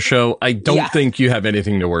Dino Show. I don't think you have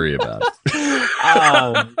anything to worry about.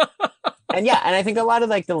 And I think a lot of,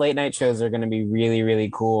 like, the late night shows are going to be really, really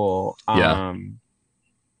cool. I'm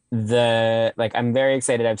very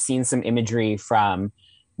excited. I've seen some imagery from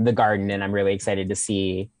The Garden, and I'm really excited to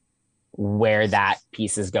see where that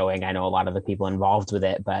piece is going. I know a lot of the people involved with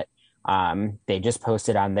it, but they just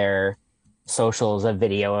posted on their socials a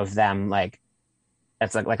video of them, like,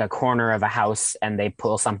 that's like a corner of a house, and they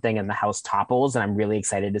pull something and the house topples, and I'm really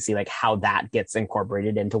excited to see, like, how that gets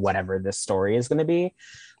incorporated into whatever this story is going to be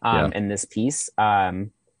in this piece.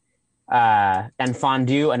 And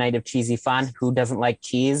Fondue, A Night of Cheesy Fun. Who doesn't like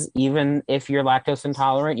cheese? Even if you're lactose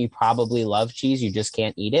intolerant, you probably love cheese, you just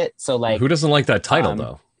can't eat it. So, like, who doesn't like that title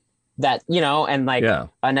though? That, you know, and, like,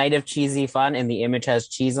 A Night of Cheesy Fun, and the image has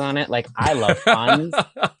cheese on it. Like, I love puns.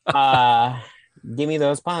 Give me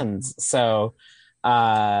those puns. So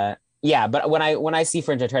but when I see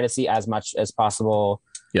Fringe, I try to see as much as possible.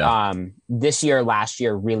 This year, last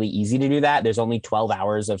year, really easy to do that. There's only 12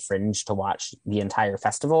 hours of Fringe to watch the entire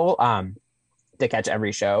festival, to catch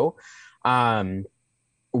every show.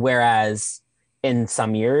 Whereas in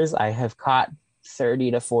some years I have caught 30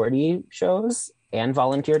 to 40 shows and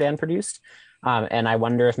volunteered and produced. And I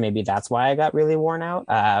wonder if maybe that's why I got really worn out.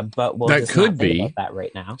 But we'll that could be about that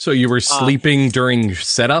right now. So you were sleeping during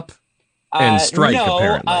setup and strike,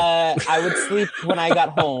 apparently. I would sleep when I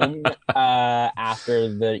got home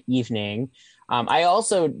after the evening. I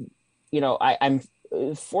also, I'm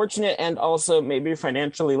fortunate, and also maybe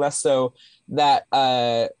financially less so, that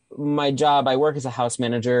my job, I work as a house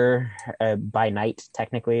manager by night,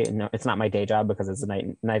 technically. No, it's not my day job because it's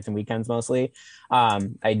nights and weekends mostly.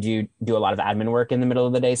 I do a lot of admin work in the middle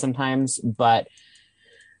of the day sometimes, but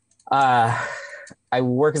I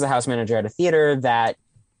work as a house manager at a theater that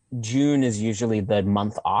June is usually the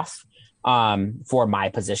month off for my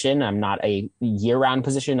position. I'm not a year-round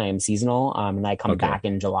position. I am seasonal, and I come back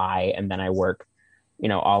in July, and then I work,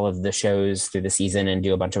 all of the shows through the season and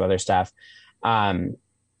do a bunch of other stuff. And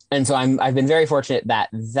so I've been very fortunate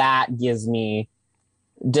that gives me,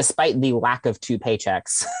 despite the lack of 2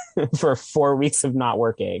 paychecks for 4 weeks of not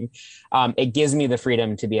working, it gives me the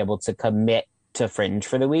freedom to be able to commit to Fringe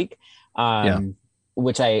for the week,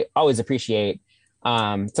 which I always appreciate.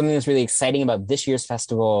 Something that's really exciting about this year's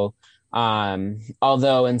festival,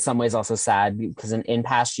 although in some ways also sad, because in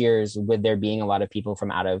past years, with there being a lot of people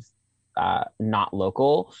from out of not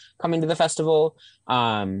local coming to the festival,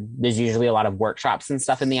 there's usually a lot of workshops and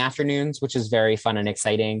stuff in the afternoons, which is very fun and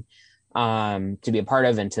exciting to be a part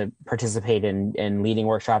of and to participate in leading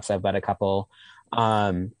workshops. I've got a couple,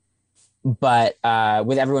 but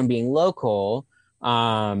with everyone being local,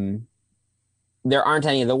 there aren't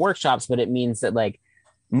any of the workshops, but it means that, like,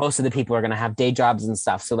 most of the people are going to have day jobs and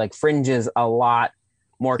stuff. So, like, Fringe is a lot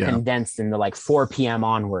more condensed in the, like, 4 p.m.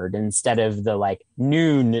 onward instead of the, like,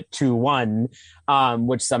 noon to 1,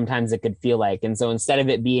 which sometimes it could feel like. And so instead of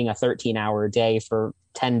it being a 13-hour day for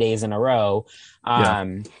 10 days in a row,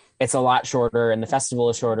 it's a lot shorter, and the festival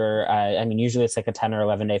is shorter. I mean, usually it's like a 10 or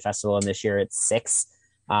 11-day festival, and this year it's 6,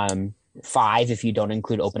 5 if you don't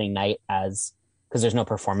include opening night, because there's no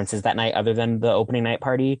performances that night other than the opening night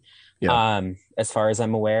party, as far as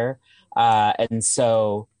I'm aware. And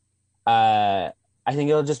so I think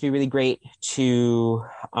it'll just be really great to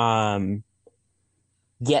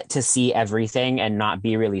get to see everything and not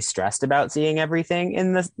be really stressed about seeing everything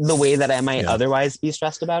in the way that I might otherwise be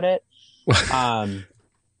stressed about it.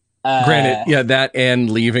 Granted, that and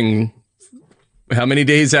leaving how many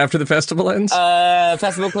days after the festival ends?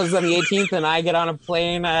 Festival closes on the 18th, and I get on a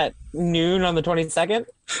plane at noon on the 22nd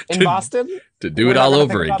in Boston. To do it all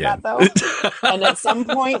over again. And at some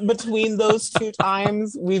point between those 2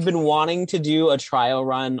 times, we've been wanting to do a trial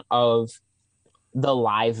run of the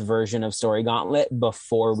live version of Story Gauntlet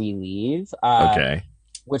before we leave.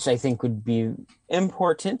 Which I think would be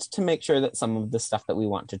important to make sure that some of the stuff that we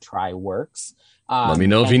want to try works. Let me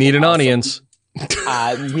know if you need an audience.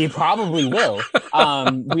 We probably will.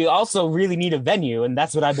 We also really need a venue, and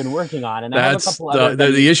that's what I've been working on. And I have a That's couple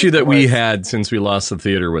other the issue that we work. had since we lost the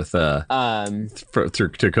theater with to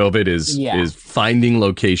COVID is finding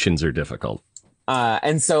locations are difficult.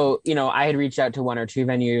 And so, I had reached out to one or two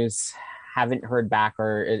venues, haven't heard back,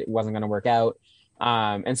 or it wasn't going to work out.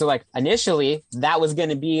 And so like initially that was going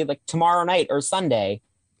to be like tomorrow night or Sunday.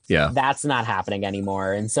 Yeah. That's not happening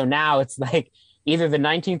anymore. And so now it's like either the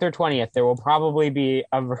 19th or 20th, there will probably be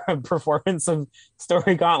a performance of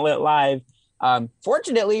Story Gauntlet live.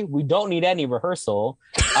 Fortunately, we don't need any rehearsal.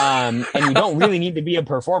 And you don't really need to be a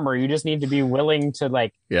performer. You just need to be willing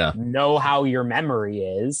to know how your memory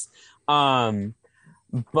is.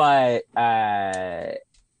 But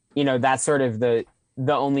that's sort of the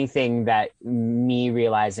only thing that me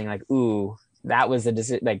realizing like, ooh, that was a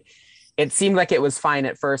decision. Like, it seemed like it was fine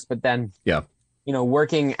at first, but then,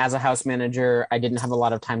 working as a house manager, I didn't have a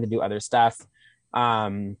lot of time to do other stuff.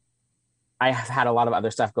 I have had a lot of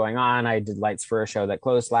other stuff going on. I did lights for a show that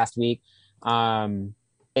closed last week,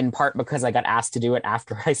 in part because I got asked to do it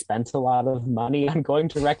after I spent a lot of money on going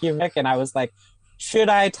to Reykjavik. And I was like, should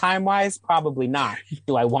I time-wise? Probably not.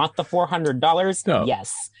 Do I want the $400? No.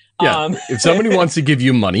 Yes. Yeah. If somebody wants to give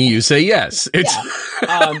you money, you say yes.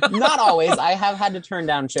 Not always. I have had to turn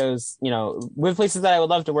down shows, with places that I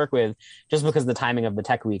would love to work with, just because the timing of the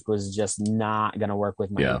tech week was just not going to work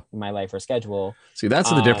with my life or schedule. See,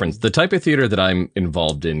 that's the difference. The type of theater that I'm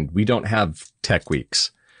involved in, we don't have tech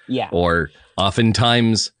weeks. Yeah. Or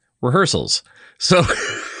oftentimes rehearsals. So...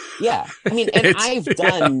 Yeah. I mean, and I've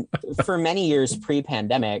done for many years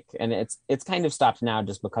pre-pandemic, and it's kind of stopped now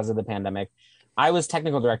just because of the pandemic. I was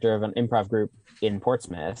technical director of an improv group in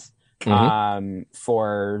Portsmouth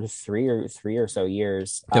for three or so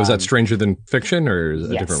years. Was that Stranger Than Fiction or a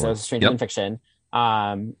different one? Yes, it was Stranger Than Fiction.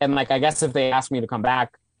 And like, I guess if they asked me to come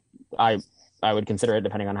back, I would consider it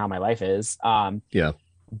depending on how my life is.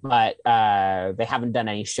 But they haven't done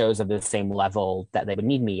any shows of the same level that they would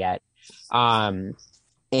need me yet.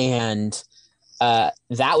 And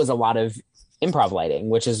that was a lot of improv lighting,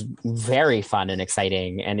 which is very fun and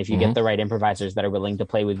exciting. And if you get the right improvisers that are willing to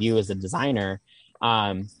play with you as a designer,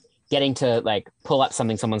 getting to like pull up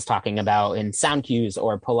something someone's talking about in sound cues,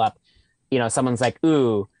 or pull up, someone's like,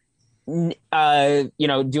 ooh,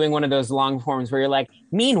 doing one of those long forms where you're like,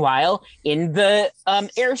 meanwhile, in the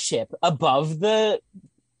airship above the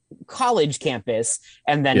college campus,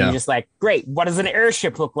 and then you're just like, great, what does an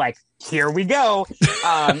airship look like? Here we go.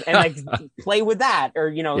 And like play with that, or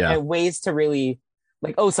and ways to really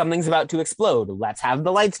like, oh, something's about to explode, let's have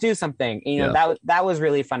the lights do something. That was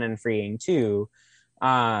really fun and freeing too.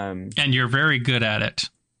 And you're very good at it,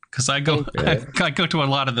 because I go to a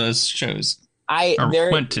lot of those shows.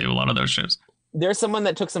 Went to a lot of those shows. There's someone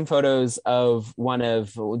that took some photos of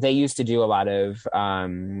they used to do a lot of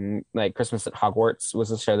like Christmas at Hogwarts was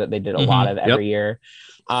a show that they did a lot of every year.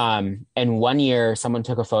 And one year someone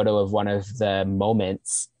took a photo of one of the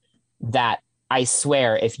moments that I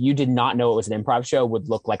swear, if you did not know it was an improv show, would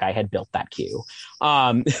look like I had built that cue.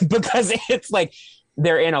 Because it's like,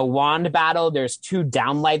 they're in a wand battle. There's two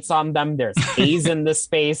downlights on them. There's haze in the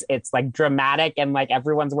space. It's like dramatic, and like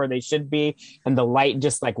everyone's where they should be, and the light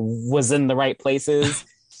just like was in the right places.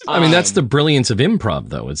 I mean, that's the brilliance of improv,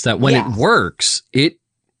 though. It's that when it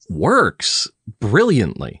works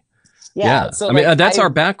brilliantly. Yeah. So, I mean, that's our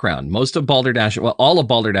background. Most of Balderdash, all of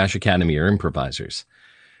Balderdash Academy are improvisers.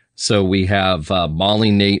 So we have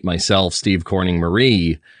Molly, Nate, myself, Steve Corning,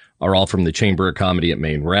 Marie are all from the Chamber of Comedy at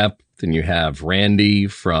Maine Rep. Then you have Randy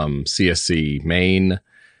from CSC Maine.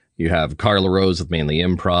 You have Carla Rose with Mainly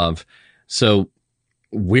Improv. So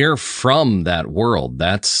we're from that world.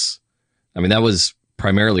 That was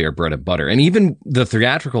primarily our bread and butter. And even the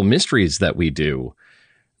theatrical mysteries that we do,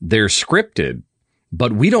 they're scripted,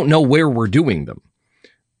 but we don't know where we're doing them.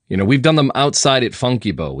 We've done them outside at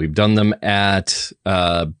Funky Bow. We've done them at,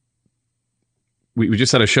 we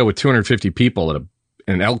just had a show with 250 people at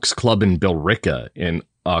an Elks Club in Billerica in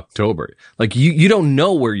October. Like, you don't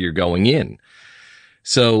know where you're going in.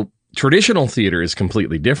 So traditional theater is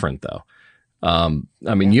completely different, though.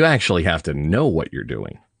 I mean, you actually have to know what you're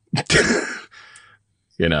doing. But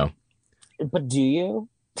do you?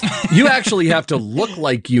 You actually have to look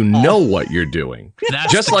like you know what you're doing.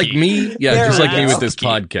 Just like me. Yeah, just like me with this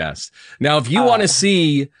podcast. Now, if you want to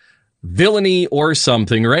see Villainy or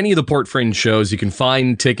something, or any of the Port Fringe shows, you can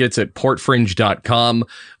find tickets at portfringe.com.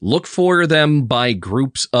 Look for them by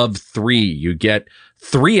groups of 3. You get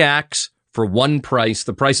 3 acts for one price.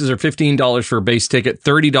 The prices are $15 for a base ticket,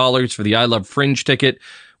 $30 for the I Love Fringe ticket,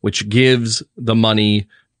 which gives the money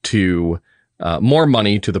to more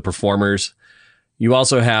money to the performers. You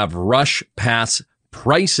also have Rush Pass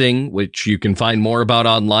pricing, which you can find more about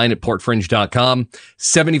online at portfringe.com.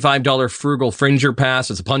 $75 Frugal Fringer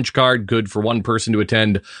Pass. It's a punch card, good for one person to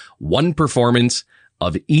attend one performance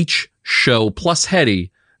of each show, plus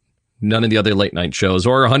Hetty, none of the other late night shows.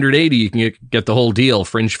 Or 180, you can get the whole deal,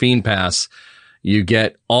 Fringe Fiend Pass. You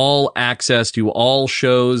get all access to all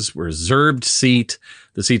shows, reserved seat.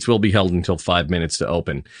 The seats will be held until 5 minutes to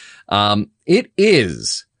open. It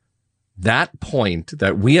is that point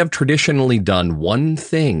that we have traditionally done one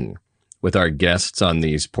thing with our guests on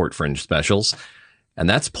these Port Fringe specials, and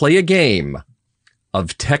that's play a game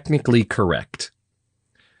of Technically Correct.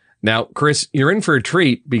 Now, Chris, you're in for a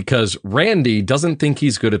treat because Randy doesn't think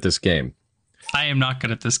he's good at this game. I am not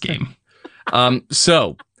good at this game.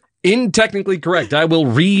 So, in Technically Correct, I will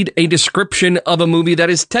read a description of a movie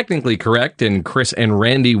that is technically correct, and Chris and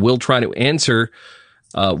Randy will try to answer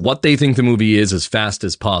what they think the movie is as fast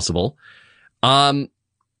as possible.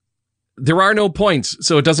 There are no points,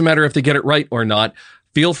 so it doesn't matter if they get it right or not.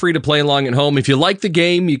 Feel free to play along at home. If you like the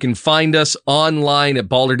game, you can find us online at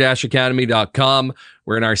balder-academy.com.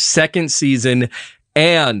 We're in our second season,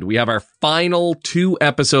 and we have our final 2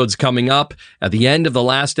 episodes coming up. At the end of the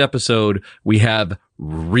last episode, we have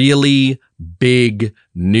really big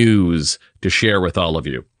news to share with all of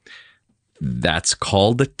you. That's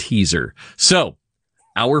called a teaser. So,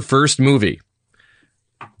 our first movie.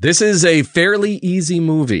 This is a fairly easy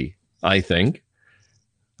movie, I think.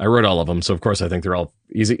 I wrote all of them, so of course I think they're all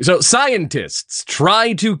easy. So, scientists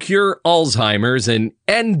try to cure Alzheimer's and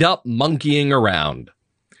end up monkeying around.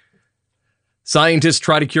 Scientists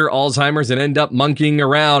try to cure Alzheimer's and end up monkeying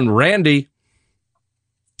around. Randy.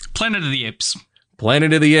 Planet of the Apes.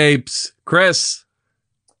 Planet of the Apes. Chris.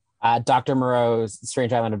 Dr. Moreau's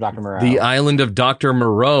Strange Island of Dr. Moreau. The Island of Dr.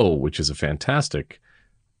 Moreau, which is a fantastic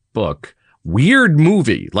book. Weird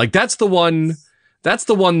movie. Like, that's the one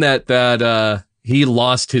that he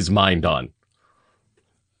lost his mind on.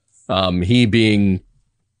 He being...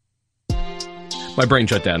 My brain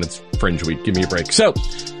shut down. It's Fringe Week. Give me a break. So,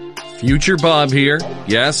 Future Bob here.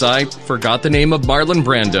 Yes, I forgot the name of Marlon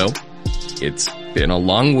Brando. It's been a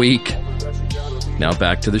long week. Now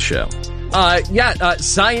back to the show.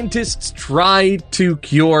 Scientists try to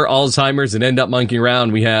cure Alzheimer's and end up monkeying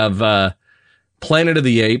around. We have Planet of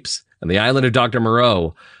the Apes and the Island of Dr.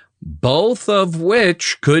 Moreau, both of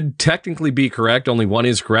which could technically be correct. Only one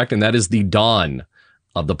is correct, and that is the Dawn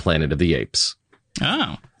of the Planet of the Apes.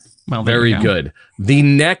 Oh, well, very good. The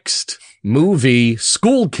next movie,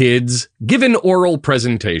 School Kids Give an Oral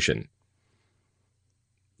Presentation.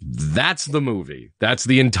 That's the movie. That's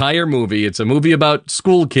the entire movie. It's a movie about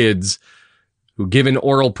school kids who give an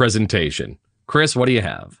oral presentation. Chris, what do you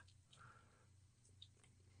have?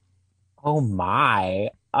 Oh my.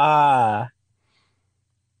 The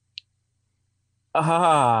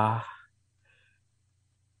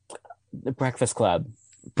Breakfast Club.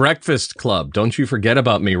 Breakfast Club. Don't you forget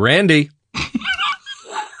about me. Randy.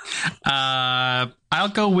 I'll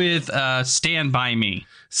go with Stand By Me.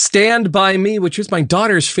 Stand By Me, which is my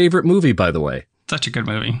daughter's favorite movie, by the way. Such a good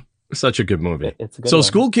movie. Such a good movie. It's a good so one.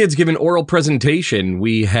 School Kids Give an Oral Presentation.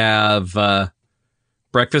 We have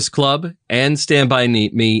Breakfast Club and Stand By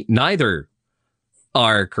Me. Neither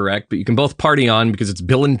are correct, but you can both party on because it's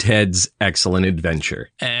Bill and Ted's Excellent Adventure.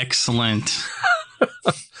 Excellent.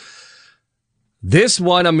 This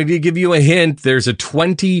one, I'm going to give you a hint. There's a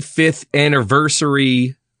 25th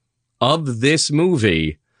anniversary of this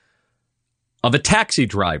movie of a taxi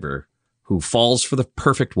driver who falls for the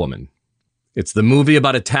perfect woman. It's the movie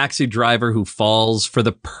about a taxi driver who falls for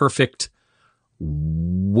the perfect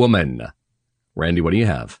woman. Randy, what do you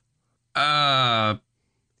have?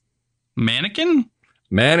 Mannequin?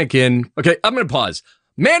 Mannequin. Okay, I'm going to pause.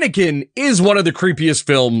 Mannequin is one of the creepiest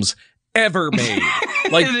films ever made.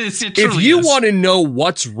 Like, if you want to know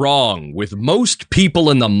what's wrong with most people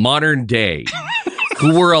in the modern day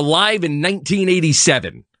who were alive in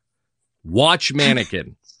 1987, watch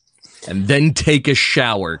Mannequin and then take a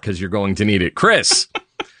shower because you're going to need it. Chris,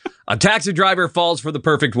 a taxi driver falls for the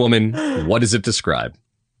perfect woman. What does it describe?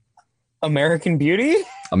 American Beauty?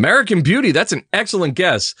 American Beauty. That's an excellent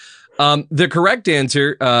guess. The correct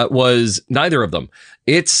answer was neither of them.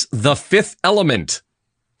 It's The Fifth Element.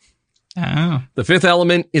 Oh. The Fifth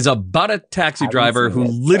Element is about a taxi driver who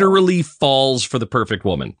literally falls for the perfect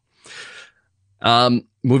woman.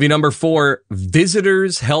 Movie number 4,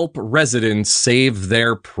 visitors help residents save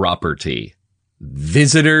their property.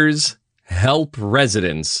 Visitors help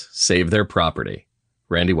residents save their property.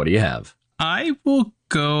 Randy, what do you have? I will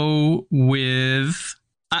go with...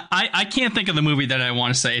 I can't think of the movie that I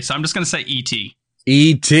want to say, so I'm just going to say E.T.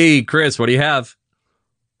 E.T. Chris, what do you have?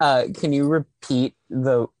 Can you repeat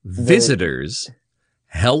the visitors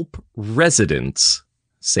help residents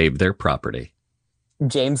save their property?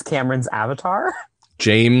 James Cameron's Avatar?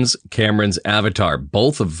 James Cameron's Avatar,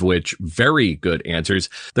 both of which very good answers.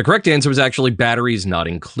 The correct answer was actually batteries not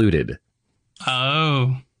included.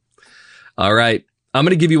 Oh. All right. I'm going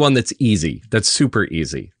to give you one that's easy. That's super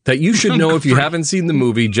easy. That you should know if you haven't seen the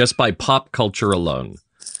movie just by pop culture alone.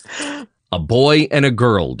 A boy and a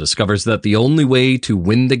girl discovers that the only way to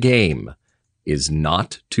win the game is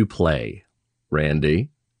not to play. Randy?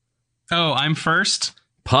 Oh, I'm first?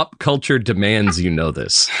 Pop culture demands you know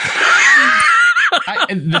this.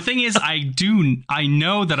 The thing is, I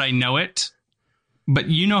know that I know it, but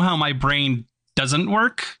you know how my brain doesn't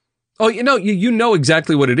work? Oh, you know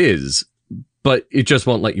exactly what it is, but it just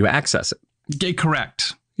won't let you access it.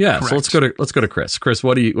 Correct. Yeah, correct. So let's go to Chris. Chris,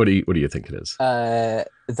 what do you think it is?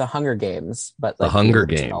 The Hunger Games, but like the Hunger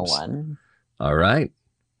Games one. All right,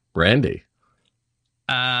 Randy.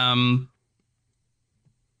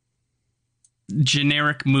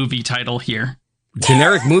 Generic movie title here.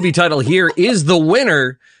 Generic movie title here is the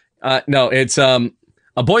winner. No, it's a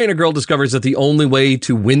boy and a girl discovers that the only way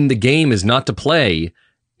to win the game is not to play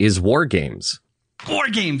is War Games. War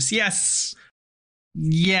Games, yes.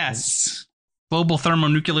 Yes. Global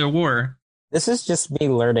thermonuclear war. This is just me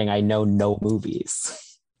learning I know no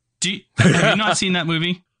movies. Have you not seen that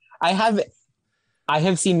movie? I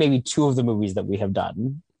have seen maybe 2 of the movies that we have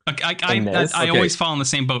done. I always fall in the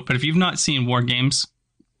same boat, but if you've not seen War Games,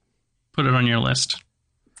 put it on your list.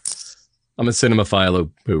 I'm a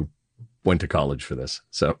cinemaphile who went to college for this.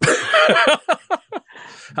 So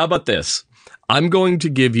how about this? I'm going to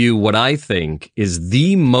give you what I think is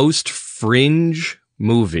the most fringe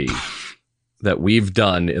movie that we've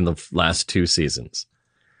done in the last 2 seasons.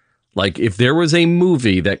 Like, if there was a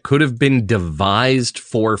movie that could have been devised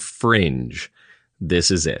for fringe,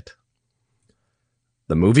 this is it.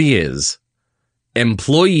 The movie is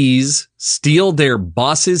employees steal their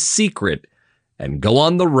boss's secret and go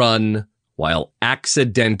on the run while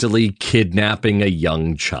accidentally kidnapping a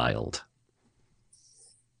young child.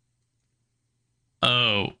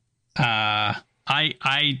 Oh, I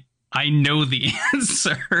know the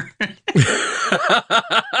answer.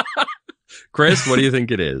 Chris, what do you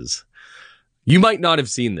think it is? You might not have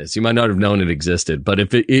seen this. You might not have known it existed. But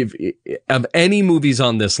if of any movies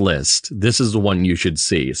on this list, this is the one you should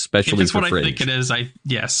see, especially if it's for what Fringe. I think it is.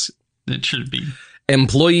 Yes, it should be.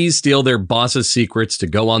 Employees steal their boss's secrets to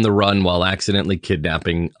go on the run while accidentally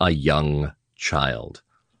kidnapping a young child.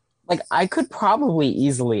 Like, I could probably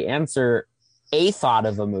easily answer a thought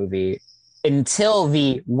of a movie until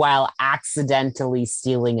the while accidentally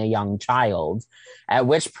stealing a young child, at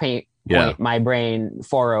which point my brain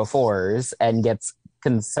 404s and gets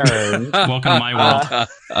concerned. Welcome to my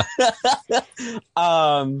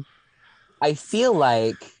world. I feel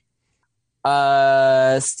like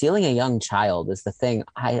stealing a young child is the thing.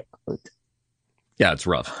 Yeah, it's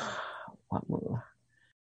rough. What movie?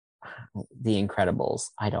 The Incredibles.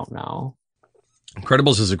 I don't know.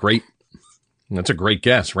 Incredibles is that's a great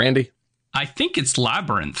guess. Randy? I think it's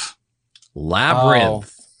Labyrinth.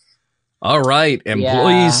 Labyrinth. Oh. All right.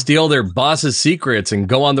 Employees steal their boss's secrets and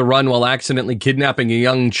go on the run while accidentally kidnapping a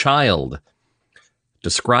young child.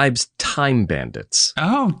 Describes time bandits.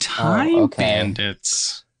 Oh, time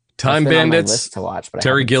bandits. Time bandits. To watch, but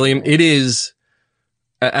Terry Gilliam. It is,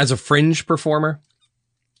 as a Fringe performer,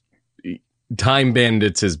 Time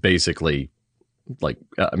Bandits is basically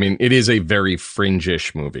it is a very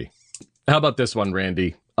Fringe-ish movie. How about this one,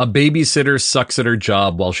 Randy? A babysitter sucks at her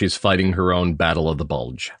job while she's fighting her own battle of the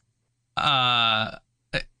bulge. Mrs.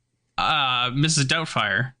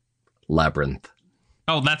 Doubtfire. Labyrinth.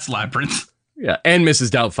 Oh, that's Labyrinth. Yeah, and Mrs.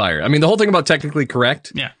 Doubtfire. I mean, the whole thing about technically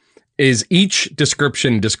correct is each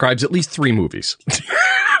description describes at least 3 movies.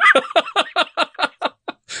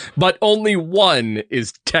 But only one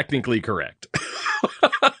is technically correct.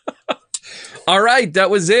 All right, that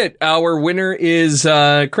was it. Our winner is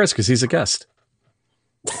Chris, because he's a guest.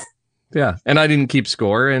 Yeah, and I didn't keep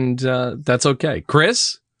score, and that's okay.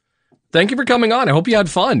 Chris, thank you for coming on. I hope you had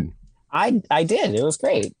fun. I did. It was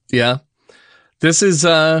great. Yeah. This has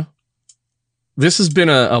been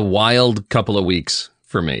a wild couple of weeks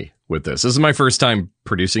for me with this. This is my first time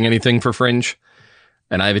producing anything for Fringe,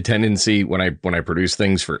 and I have a tendency when I produce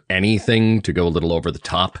things for anything to go a little over the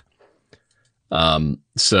top.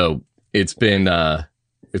 So it's been a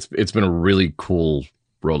really cool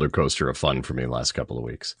roller coaster of fun for me the last couple of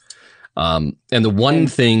weeks. And the one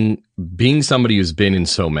thing, being somebody who's been in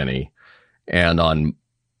so many, and on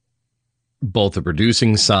both the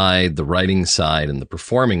producing side, the writing side, and the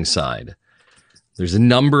performing side, There's a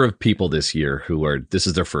number of people this year this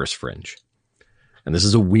is their first Fringe. And this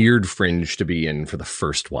is a weird Fringe to be in for the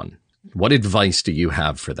first one. What advice do you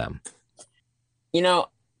have for them?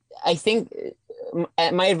 I think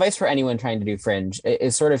my advice for anyone trying to do Fringe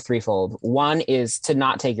is sort of threefold. One is to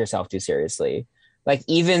not take yourself too seriously. Like,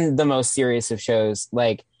 even the most serious of shows,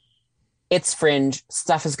 like, it's Fringe,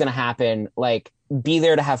 stuff is going to happen. Like, be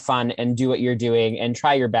there to have fun and do what you're doing and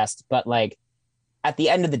try your best. But, like, at the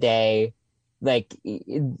end of the day, like,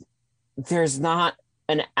 there's not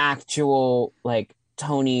an actual, like,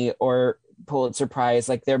 Tony or Pulitzer Prize.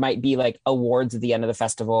 Like, there might be, like, awards at the end of the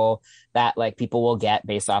festival that, like, people will get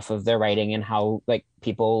based off of their writing and how, like,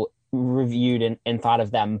 people reviewed and thought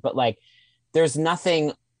of them. But, like, there's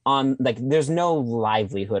nothing on, like, there's no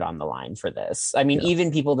livelihood on the line for this. I mean,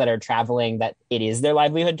 even people that are traveling, that it is their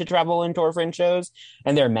livelihood to travel and tour Fringe shows,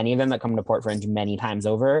 and there are many of them that come to Port Fringe many times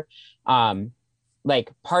over.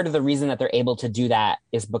 Like, part of the reason that they're able to do that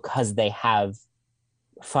is because they have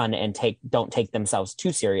fun and don't take themselves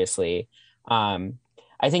too seriously.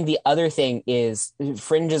 I think the other thing is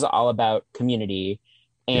Fringe is all about community,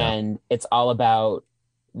 and it's all about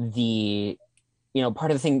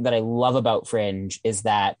part of the thing that I love about Fringe is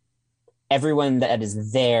that everyone that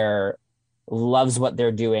is there loves what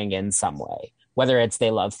they're doing in some way, whether it's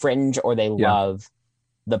they love Fringe or they love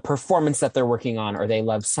the performance that they're working on, or they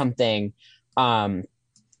love something.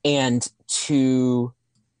 And to,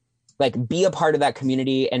 like, be a part of that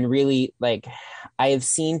community. And really, like, I have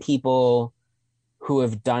seen people who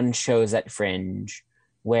have done shows at Fringe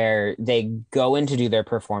where they go in to do their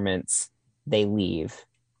performance, they leave,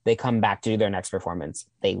 they come back to do their next performance,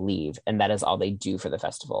 they leave, and that is all they do for the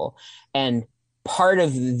festival. And part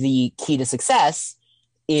of the key to success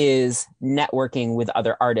is networking with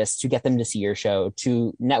other artists to get them to see your show,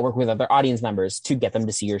 to network with other audience members to get them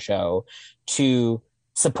to see your show, to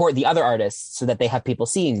support the other artists so that they have people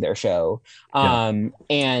seeing their show.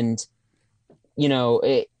 And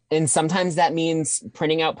sometimes that means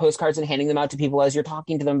printing out postcards and handing them out to people as you're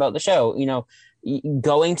talking to them about the show,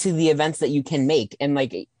 going to the events that you can make. And,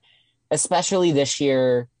 like, especially this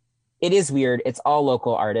year, it is weird. It's all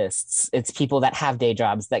local artists. It's people that have day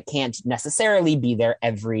jobs that can't necessarily be there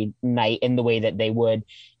every night in the way that they would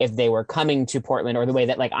if they were coming to Portland, or the way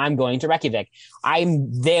that, like, I'm going to Reykjavik.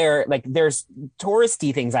 I'm there. Like, there's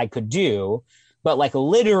touristy things I could do, but, like,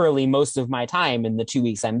 literally most of my time in the 2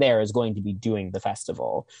 weeks I'm there is going to be doing the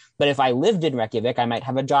festival. But if I lived in Reykjavik, I might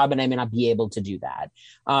have a job and I may not be able to do that.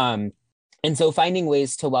 And so finding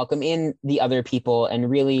ways to welcome in the other people and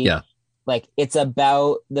really, like, it's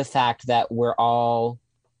about the fact that we're all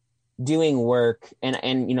doing work, and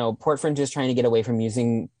Port Fringe is trying to get away from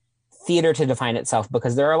using theater to define itself,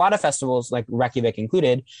 because there are a lot of festivals, like Reykjavik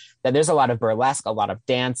included, that there's a lot of burlesque, a lot of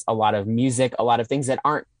dance, a lot of music, a lot of things that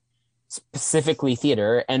aren't specifically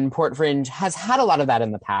theater. And Port Fringe has had a lot of that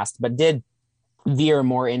in the past, but did veer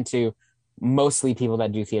more into mostly people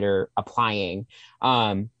that do theater applying.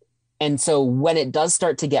 And so when it does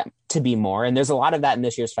start to get to be more, and there's a lot of that in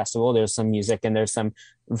this year's festival, there's some music and there's some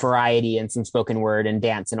variety and some spoken word and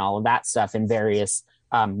dance and all of that stuff in various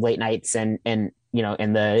late nights and in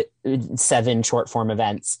the 7 short form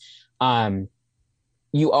events.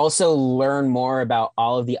 You also learn more about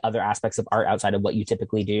all of the other aspects of art outside of what you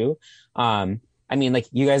typically do. I mean, like,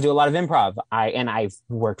 you guys do a lot of improv. I've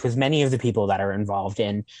worked with many of the people that are involved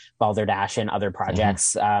in Balderdash and other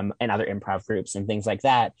projects, and other improv groups and things like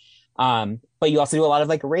that. But you also do a lot of,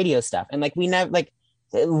 like, radio stuff, and, like, we never, like,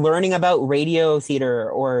 learning about radio theater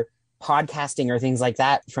or podcasting or things like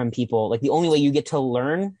that from people. Like, the only way you get to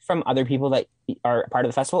learn from other people that are part of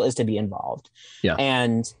the festival is to be involved.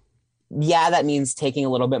 And that means taking a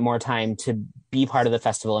little bit more time to be part of the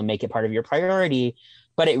festival and make it part of your priority.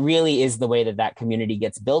 But it really is the way that community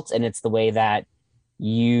gets built. And it's the way that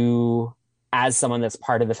you, as someone that's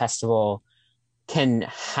part of the festival, can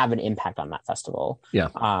have an impact on that festival.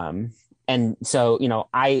 And so,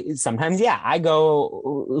 I sometimes, I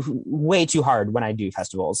go way too hard when I do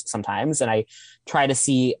festivals sometimes. And I try to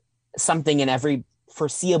see something in every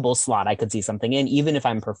foreseeable slot I could see something in, even if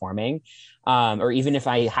I'm performing, or even if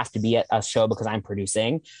I have to be at a show because I'm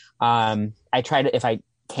producing. I try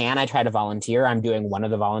to volunteer. I'm doing one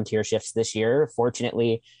of the volunteer shifts this year.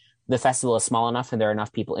 Fortunately, the festival is small enough and there are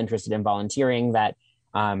enough people interested in volunteering that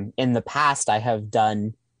in the past there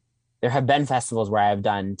have been festivals where I've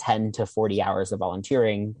done 10 to 40 hours of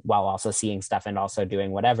volunteering while also seeing stuff and also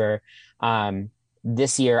doing whatever.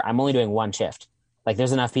 This year, I'm only doing one shift. Like,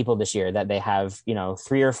 there's enough people this year that they have,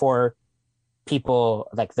 3 or 4 people,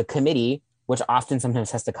 like the committee, which often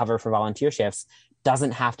sometimes has to cover for volunteer shifts,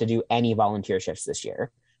 doesn't have to do any volunteer shifts this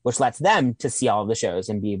year. which lets them to see all of the shows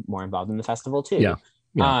and be more involved in the festival too.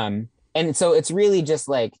 Yeah. And so it's really just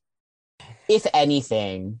like, if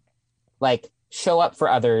anything, like show up for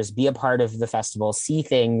others, be a part of the festival, see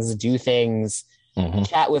things, do things,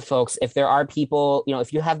 chat with folks. If there are people,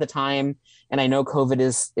 if you have the time, and I know COVID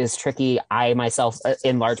is tricky. I myself,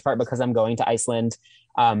 in large part because I'm going to Iceland,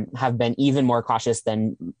 have been even more cautious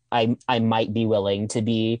than I might be willing to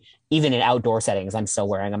be, even in outdoor settings. I'm still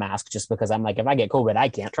wearing a mask just because I'm like, if I get COVID, I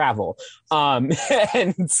can't travel.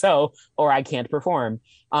 And so, or I can't perform.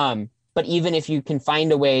 But even if you can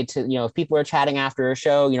find a way to, if people are chatting after a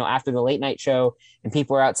show, after the late night show, and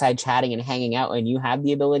people are outside chatting and hanging out, and you have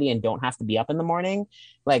the ability and don't have to be up in the morning,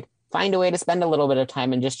 like find a way to spend a little bit of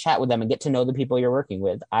time and just chat with them and get to know the people you're working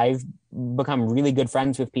with. I've become really good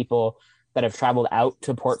friends with people that have traveled out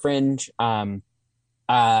to Port Fringe. I'm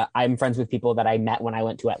friends with people that I met when I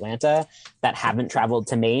went to Atlanta that haven't traveled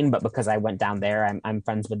to Maine, but because I went down there, I'm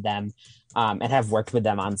friends with them, and have worked with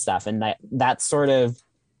them on stuff. And that's sort of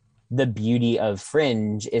the beauty of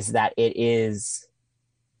Fringe, is that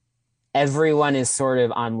everyone is sort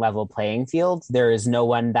of on level playing field. There is no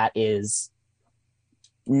one that is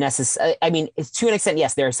necessary. I mean, to an extent,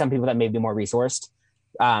 yes, there are some people that may be more resourced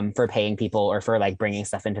for paying people or for like bringing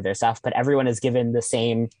stuff into their stuff, but everyone is given the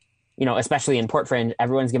same, especially in Port Fringe,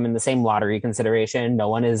 everyone's given the same lottery consideration. No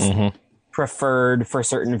one is preferred for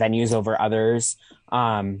certain venues over others,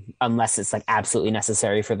 unless it's like absolutely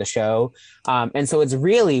necessary for the show. And so it's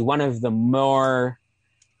really one of the more,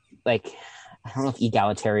 like, I don't know if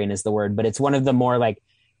egalitarian is the word, but it's one of the more like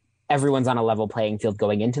everyone's on a level playing field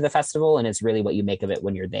going into the festival, and it's really what you make of it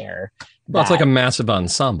when you're there. Well, it's like a massive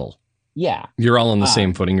ensemble. Yeah. You're all on the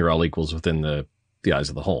same footing. You're all equals within the eyes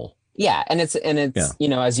of the whole. Yeah. And it's,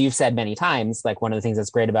 as you've said many times, like one of the things that's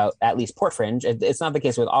great about at least Port Fringe, it's not the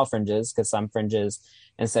case with all fringes, because some fringes,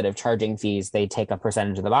 instead of charging fees, they take a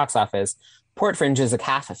percentage of the box office. Port Fringe is a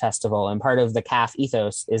CAF festival, and part of the CAF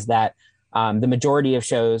ethos is that the majority of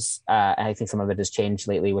shows, and I think some of it has changed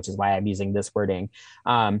lately, which is why I'm using this wording.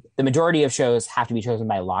 The majority of shows have to be chosen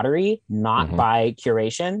by lottery, not by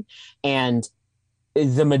curation. And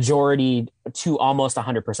the majority, to almost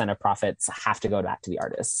 100% of profits, have to go back to the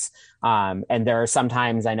artists. And there are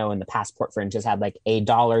sometimes, I know in the past, Port Fringe has had like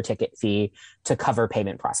 $1 ticket fee to cover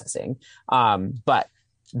payment processing. But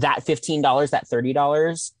that $15, that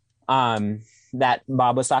 $30 that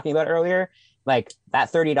Bob was talking about earlier, like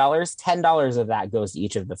that $30, $10 of that goes to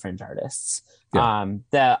each of the Fringe artists. Yeah.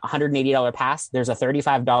 The $180 pass, there's a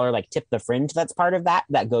 $35 like tip the Fringe that's part of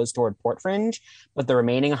that goes toward Port Fringe, but the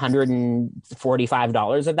remaining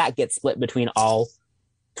 $145 of that gets split between all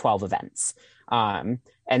 12 events. And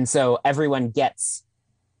so everyone gets,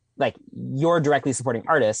 like, you're directly supporting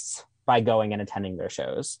artists by going and attending their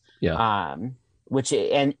shows. Yeah. Which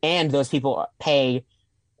and those people pay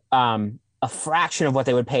a fraction of what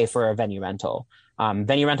they would pay for a venue rental.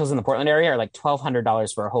 Venue rentals in the Portland area are like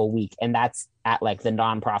 $1,200 for a whole week, and that's at like the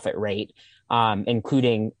nonprofit rate,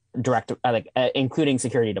 including including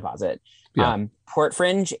security deposit. Yeah. Port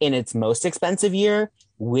Fringe in its most expensive year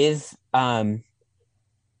with production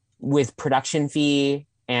fee,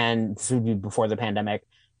 and this would be before the pandemic,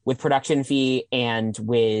 with production fee and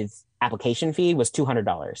with application fee, was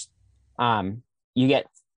 $200. You get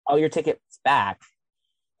all your tickets back,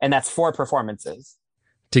 and that's 4 performances.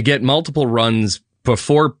 To get multiple runs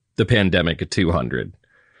before the pandemic at $200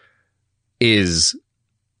 is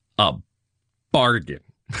a bargain.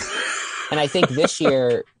 And I think this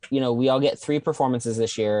year, we all get 3 performances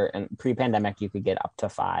this year, and pre-pandemic you could get up to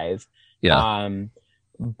 5. Yeah.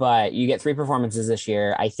 But you get 3 performances this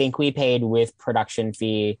year. I think we paid with production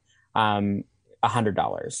fee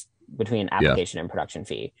 $100 between application and production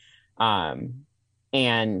fee.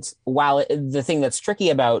 And while the thing that's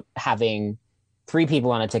tricky about having 3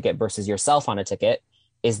 people on a ticket versus yourself on a ticket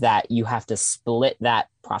is that you have to split that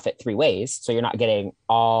profit 3 ways. So you're not getting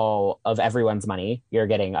all of everyone's money. You're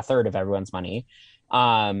getting a third of everyone's money,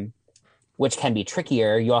 which can be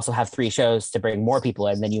trickier. You also have 3 shows to bring more people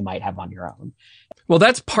in than you might have on your own. Well,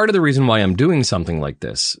 that's part of the reason why I'm doing something like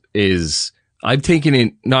this is I've taken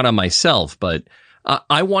it not on myself, but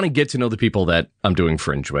I want to get to know the people that I'm doing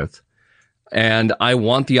Fringe with. And I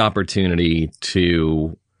want the opportunity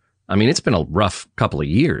to, I mean, it's been a rough couple of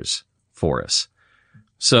years for us.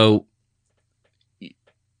 So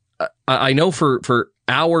I know for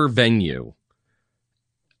our venue,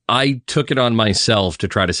 I took it on myself to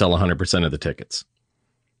try to sell 100% of the tickets.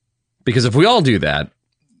 Because if we all do that,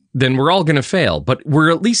 then we're all going to fail, but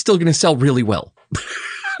we're at least still going to sell really well.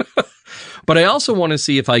 But I also want to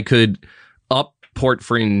see if I could up Port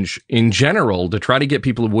Fringe in general to try to get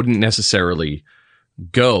people who wouldn't necessarily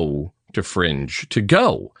go to Fringe to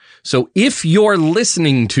go. So if you're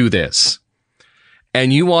listening to this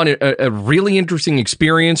and you want a really interesting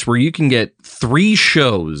experience where you can get 3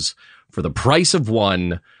 shows for the price of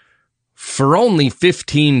one for only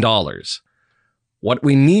 $15, what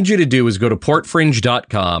we need you to do is go to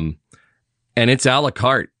portfringe.com, and it's a la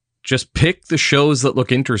carte. Just pick the shows that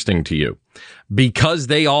look interesting to you, because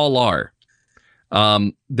they all are.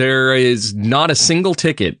 There is not a single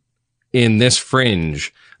ticket in this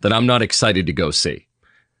Fringe that I'm not excited to go see.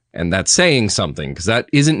 And that's saying something, because that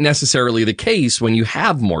isn't necessarily the case when you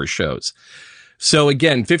have more shows. So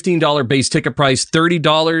again, $15 base ticket price,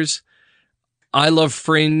 $30. I love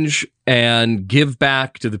Fringe and give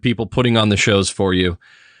back to the people putting on the shows for you.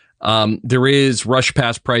 There is Rush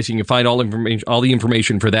Pass pricing. You can find all the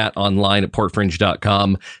information for that online at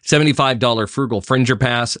portfringe.com. $75 Frugal Fringer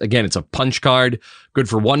Pass. Again, it's a punch card, good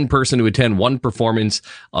for one person to attend one performance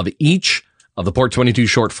of each of the Port 22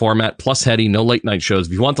 short format, plus Heady, no late night shows.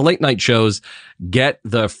 If you want the late night shows, get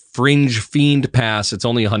the Fringe Fiend Pass. It's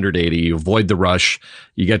only $180. You avoid the rush.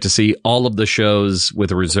 You get to see all of the shows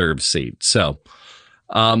with a reserved seat. So,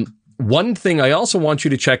 one thing I also want you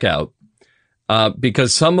to check out,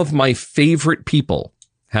 because some of my favorite people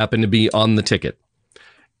happen to be on the ticket,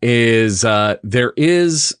 is there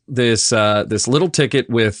is this little ticket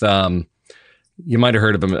with you might have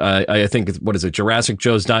heard of him. I think, what is it? Jurassic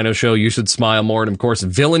Joe's Dino Show, You Should Smile More, and of course,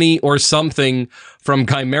 Villainy or Something from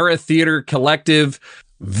Chimera Theater Collective.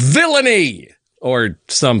 Villainy or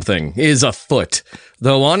Something is afoot.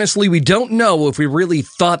 Though honestly, we don't know if we really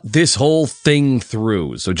thought this whole thing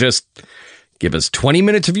through. So just give us 20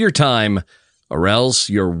 minutes of your time, or else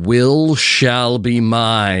your will shall be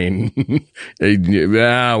mine.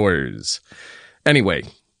 Ours. Anyway,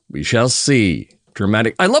 we shall see.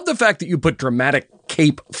 Dramatic. I love the fact that you put dramatic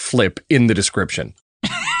cape flip in the description.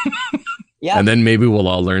 Yeah. And then maybe we'll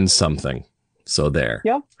all learn something. So there.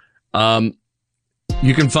 Yeah.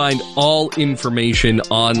 You can find all information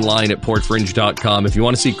online at portfringe.com. If you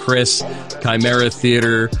want to see Chris, Chimera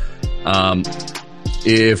Theater,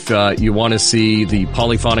 if you want to see the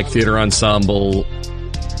Polyphonic Theater Ensemble,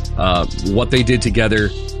 what they did together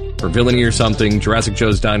for Villainy or Something, Jurassic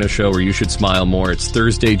Joe's Dino Show, or You Should Smile More, it's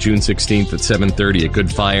Thursday, June 16th at 7:30 at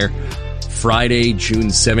Good Fire, Friday,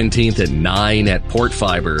 June 17th at 9 at Port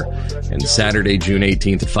Fiber, and Saturday, June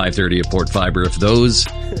 18th at 5:30 at Port Fiber. If those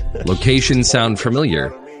locations sound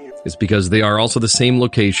familiar, it's because they are also the same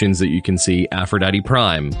locations that you can see Aphrodite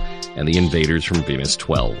Prime and the Invaders from Venus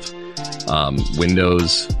 12.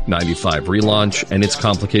 Windows 95 relaunch, and It's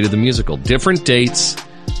Complicated the Musical. Different dates,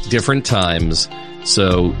 different times,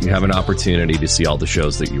 so you have an opportunity to see all the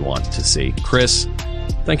shows that you want to see. Chris,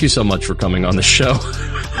 thank you so much for coming on the show.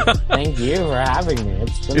 Thank you for having me.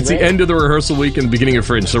 It's the end of the rehearsal week and the beginning of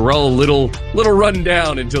Fringe, so we're all a little run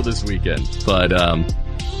down until this weekend. But,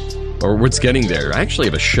 or what's getting there. I actually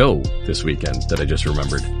have a show this weekend that I just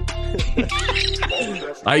remembered.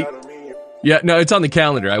 Yeah, no, it's on the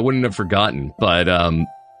calendar. I wouldn't have forgotten. But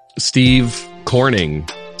Steve Corning,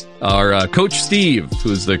 our Coach Steve,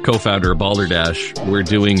 who's the co-founder of Balderdash, we're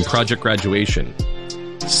doing Project Graduation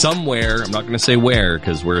somewhere. I'm not going to say where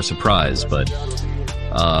because we're a surprise, but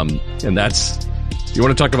and that's, you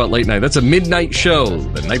want to talk about late night? That's a midnight show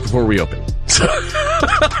the night before we open.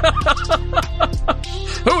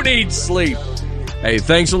 Who needs sleep? Hey,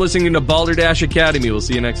 thanks for listening to Balderdash Academy. We'll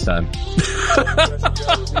see you next time.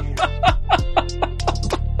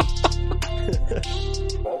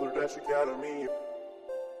 Balderdash Academy.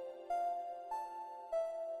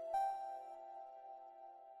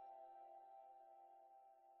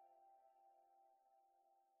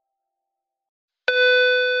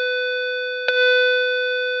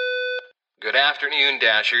 Good afternoon,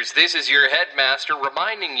 Dashers. This is your headmaster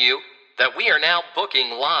reminding you that we are now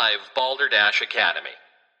booking live Balderdash Academy.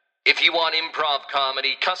 If you want improv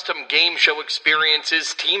comedy, custom game show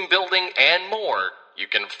experiences, team building, and more, you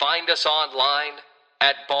can find us online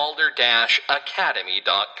at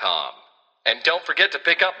balderdashacademy.com. And don't forget to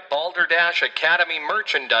pick up Balderdash Academy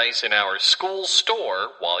merchandise in our school store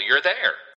while you're there.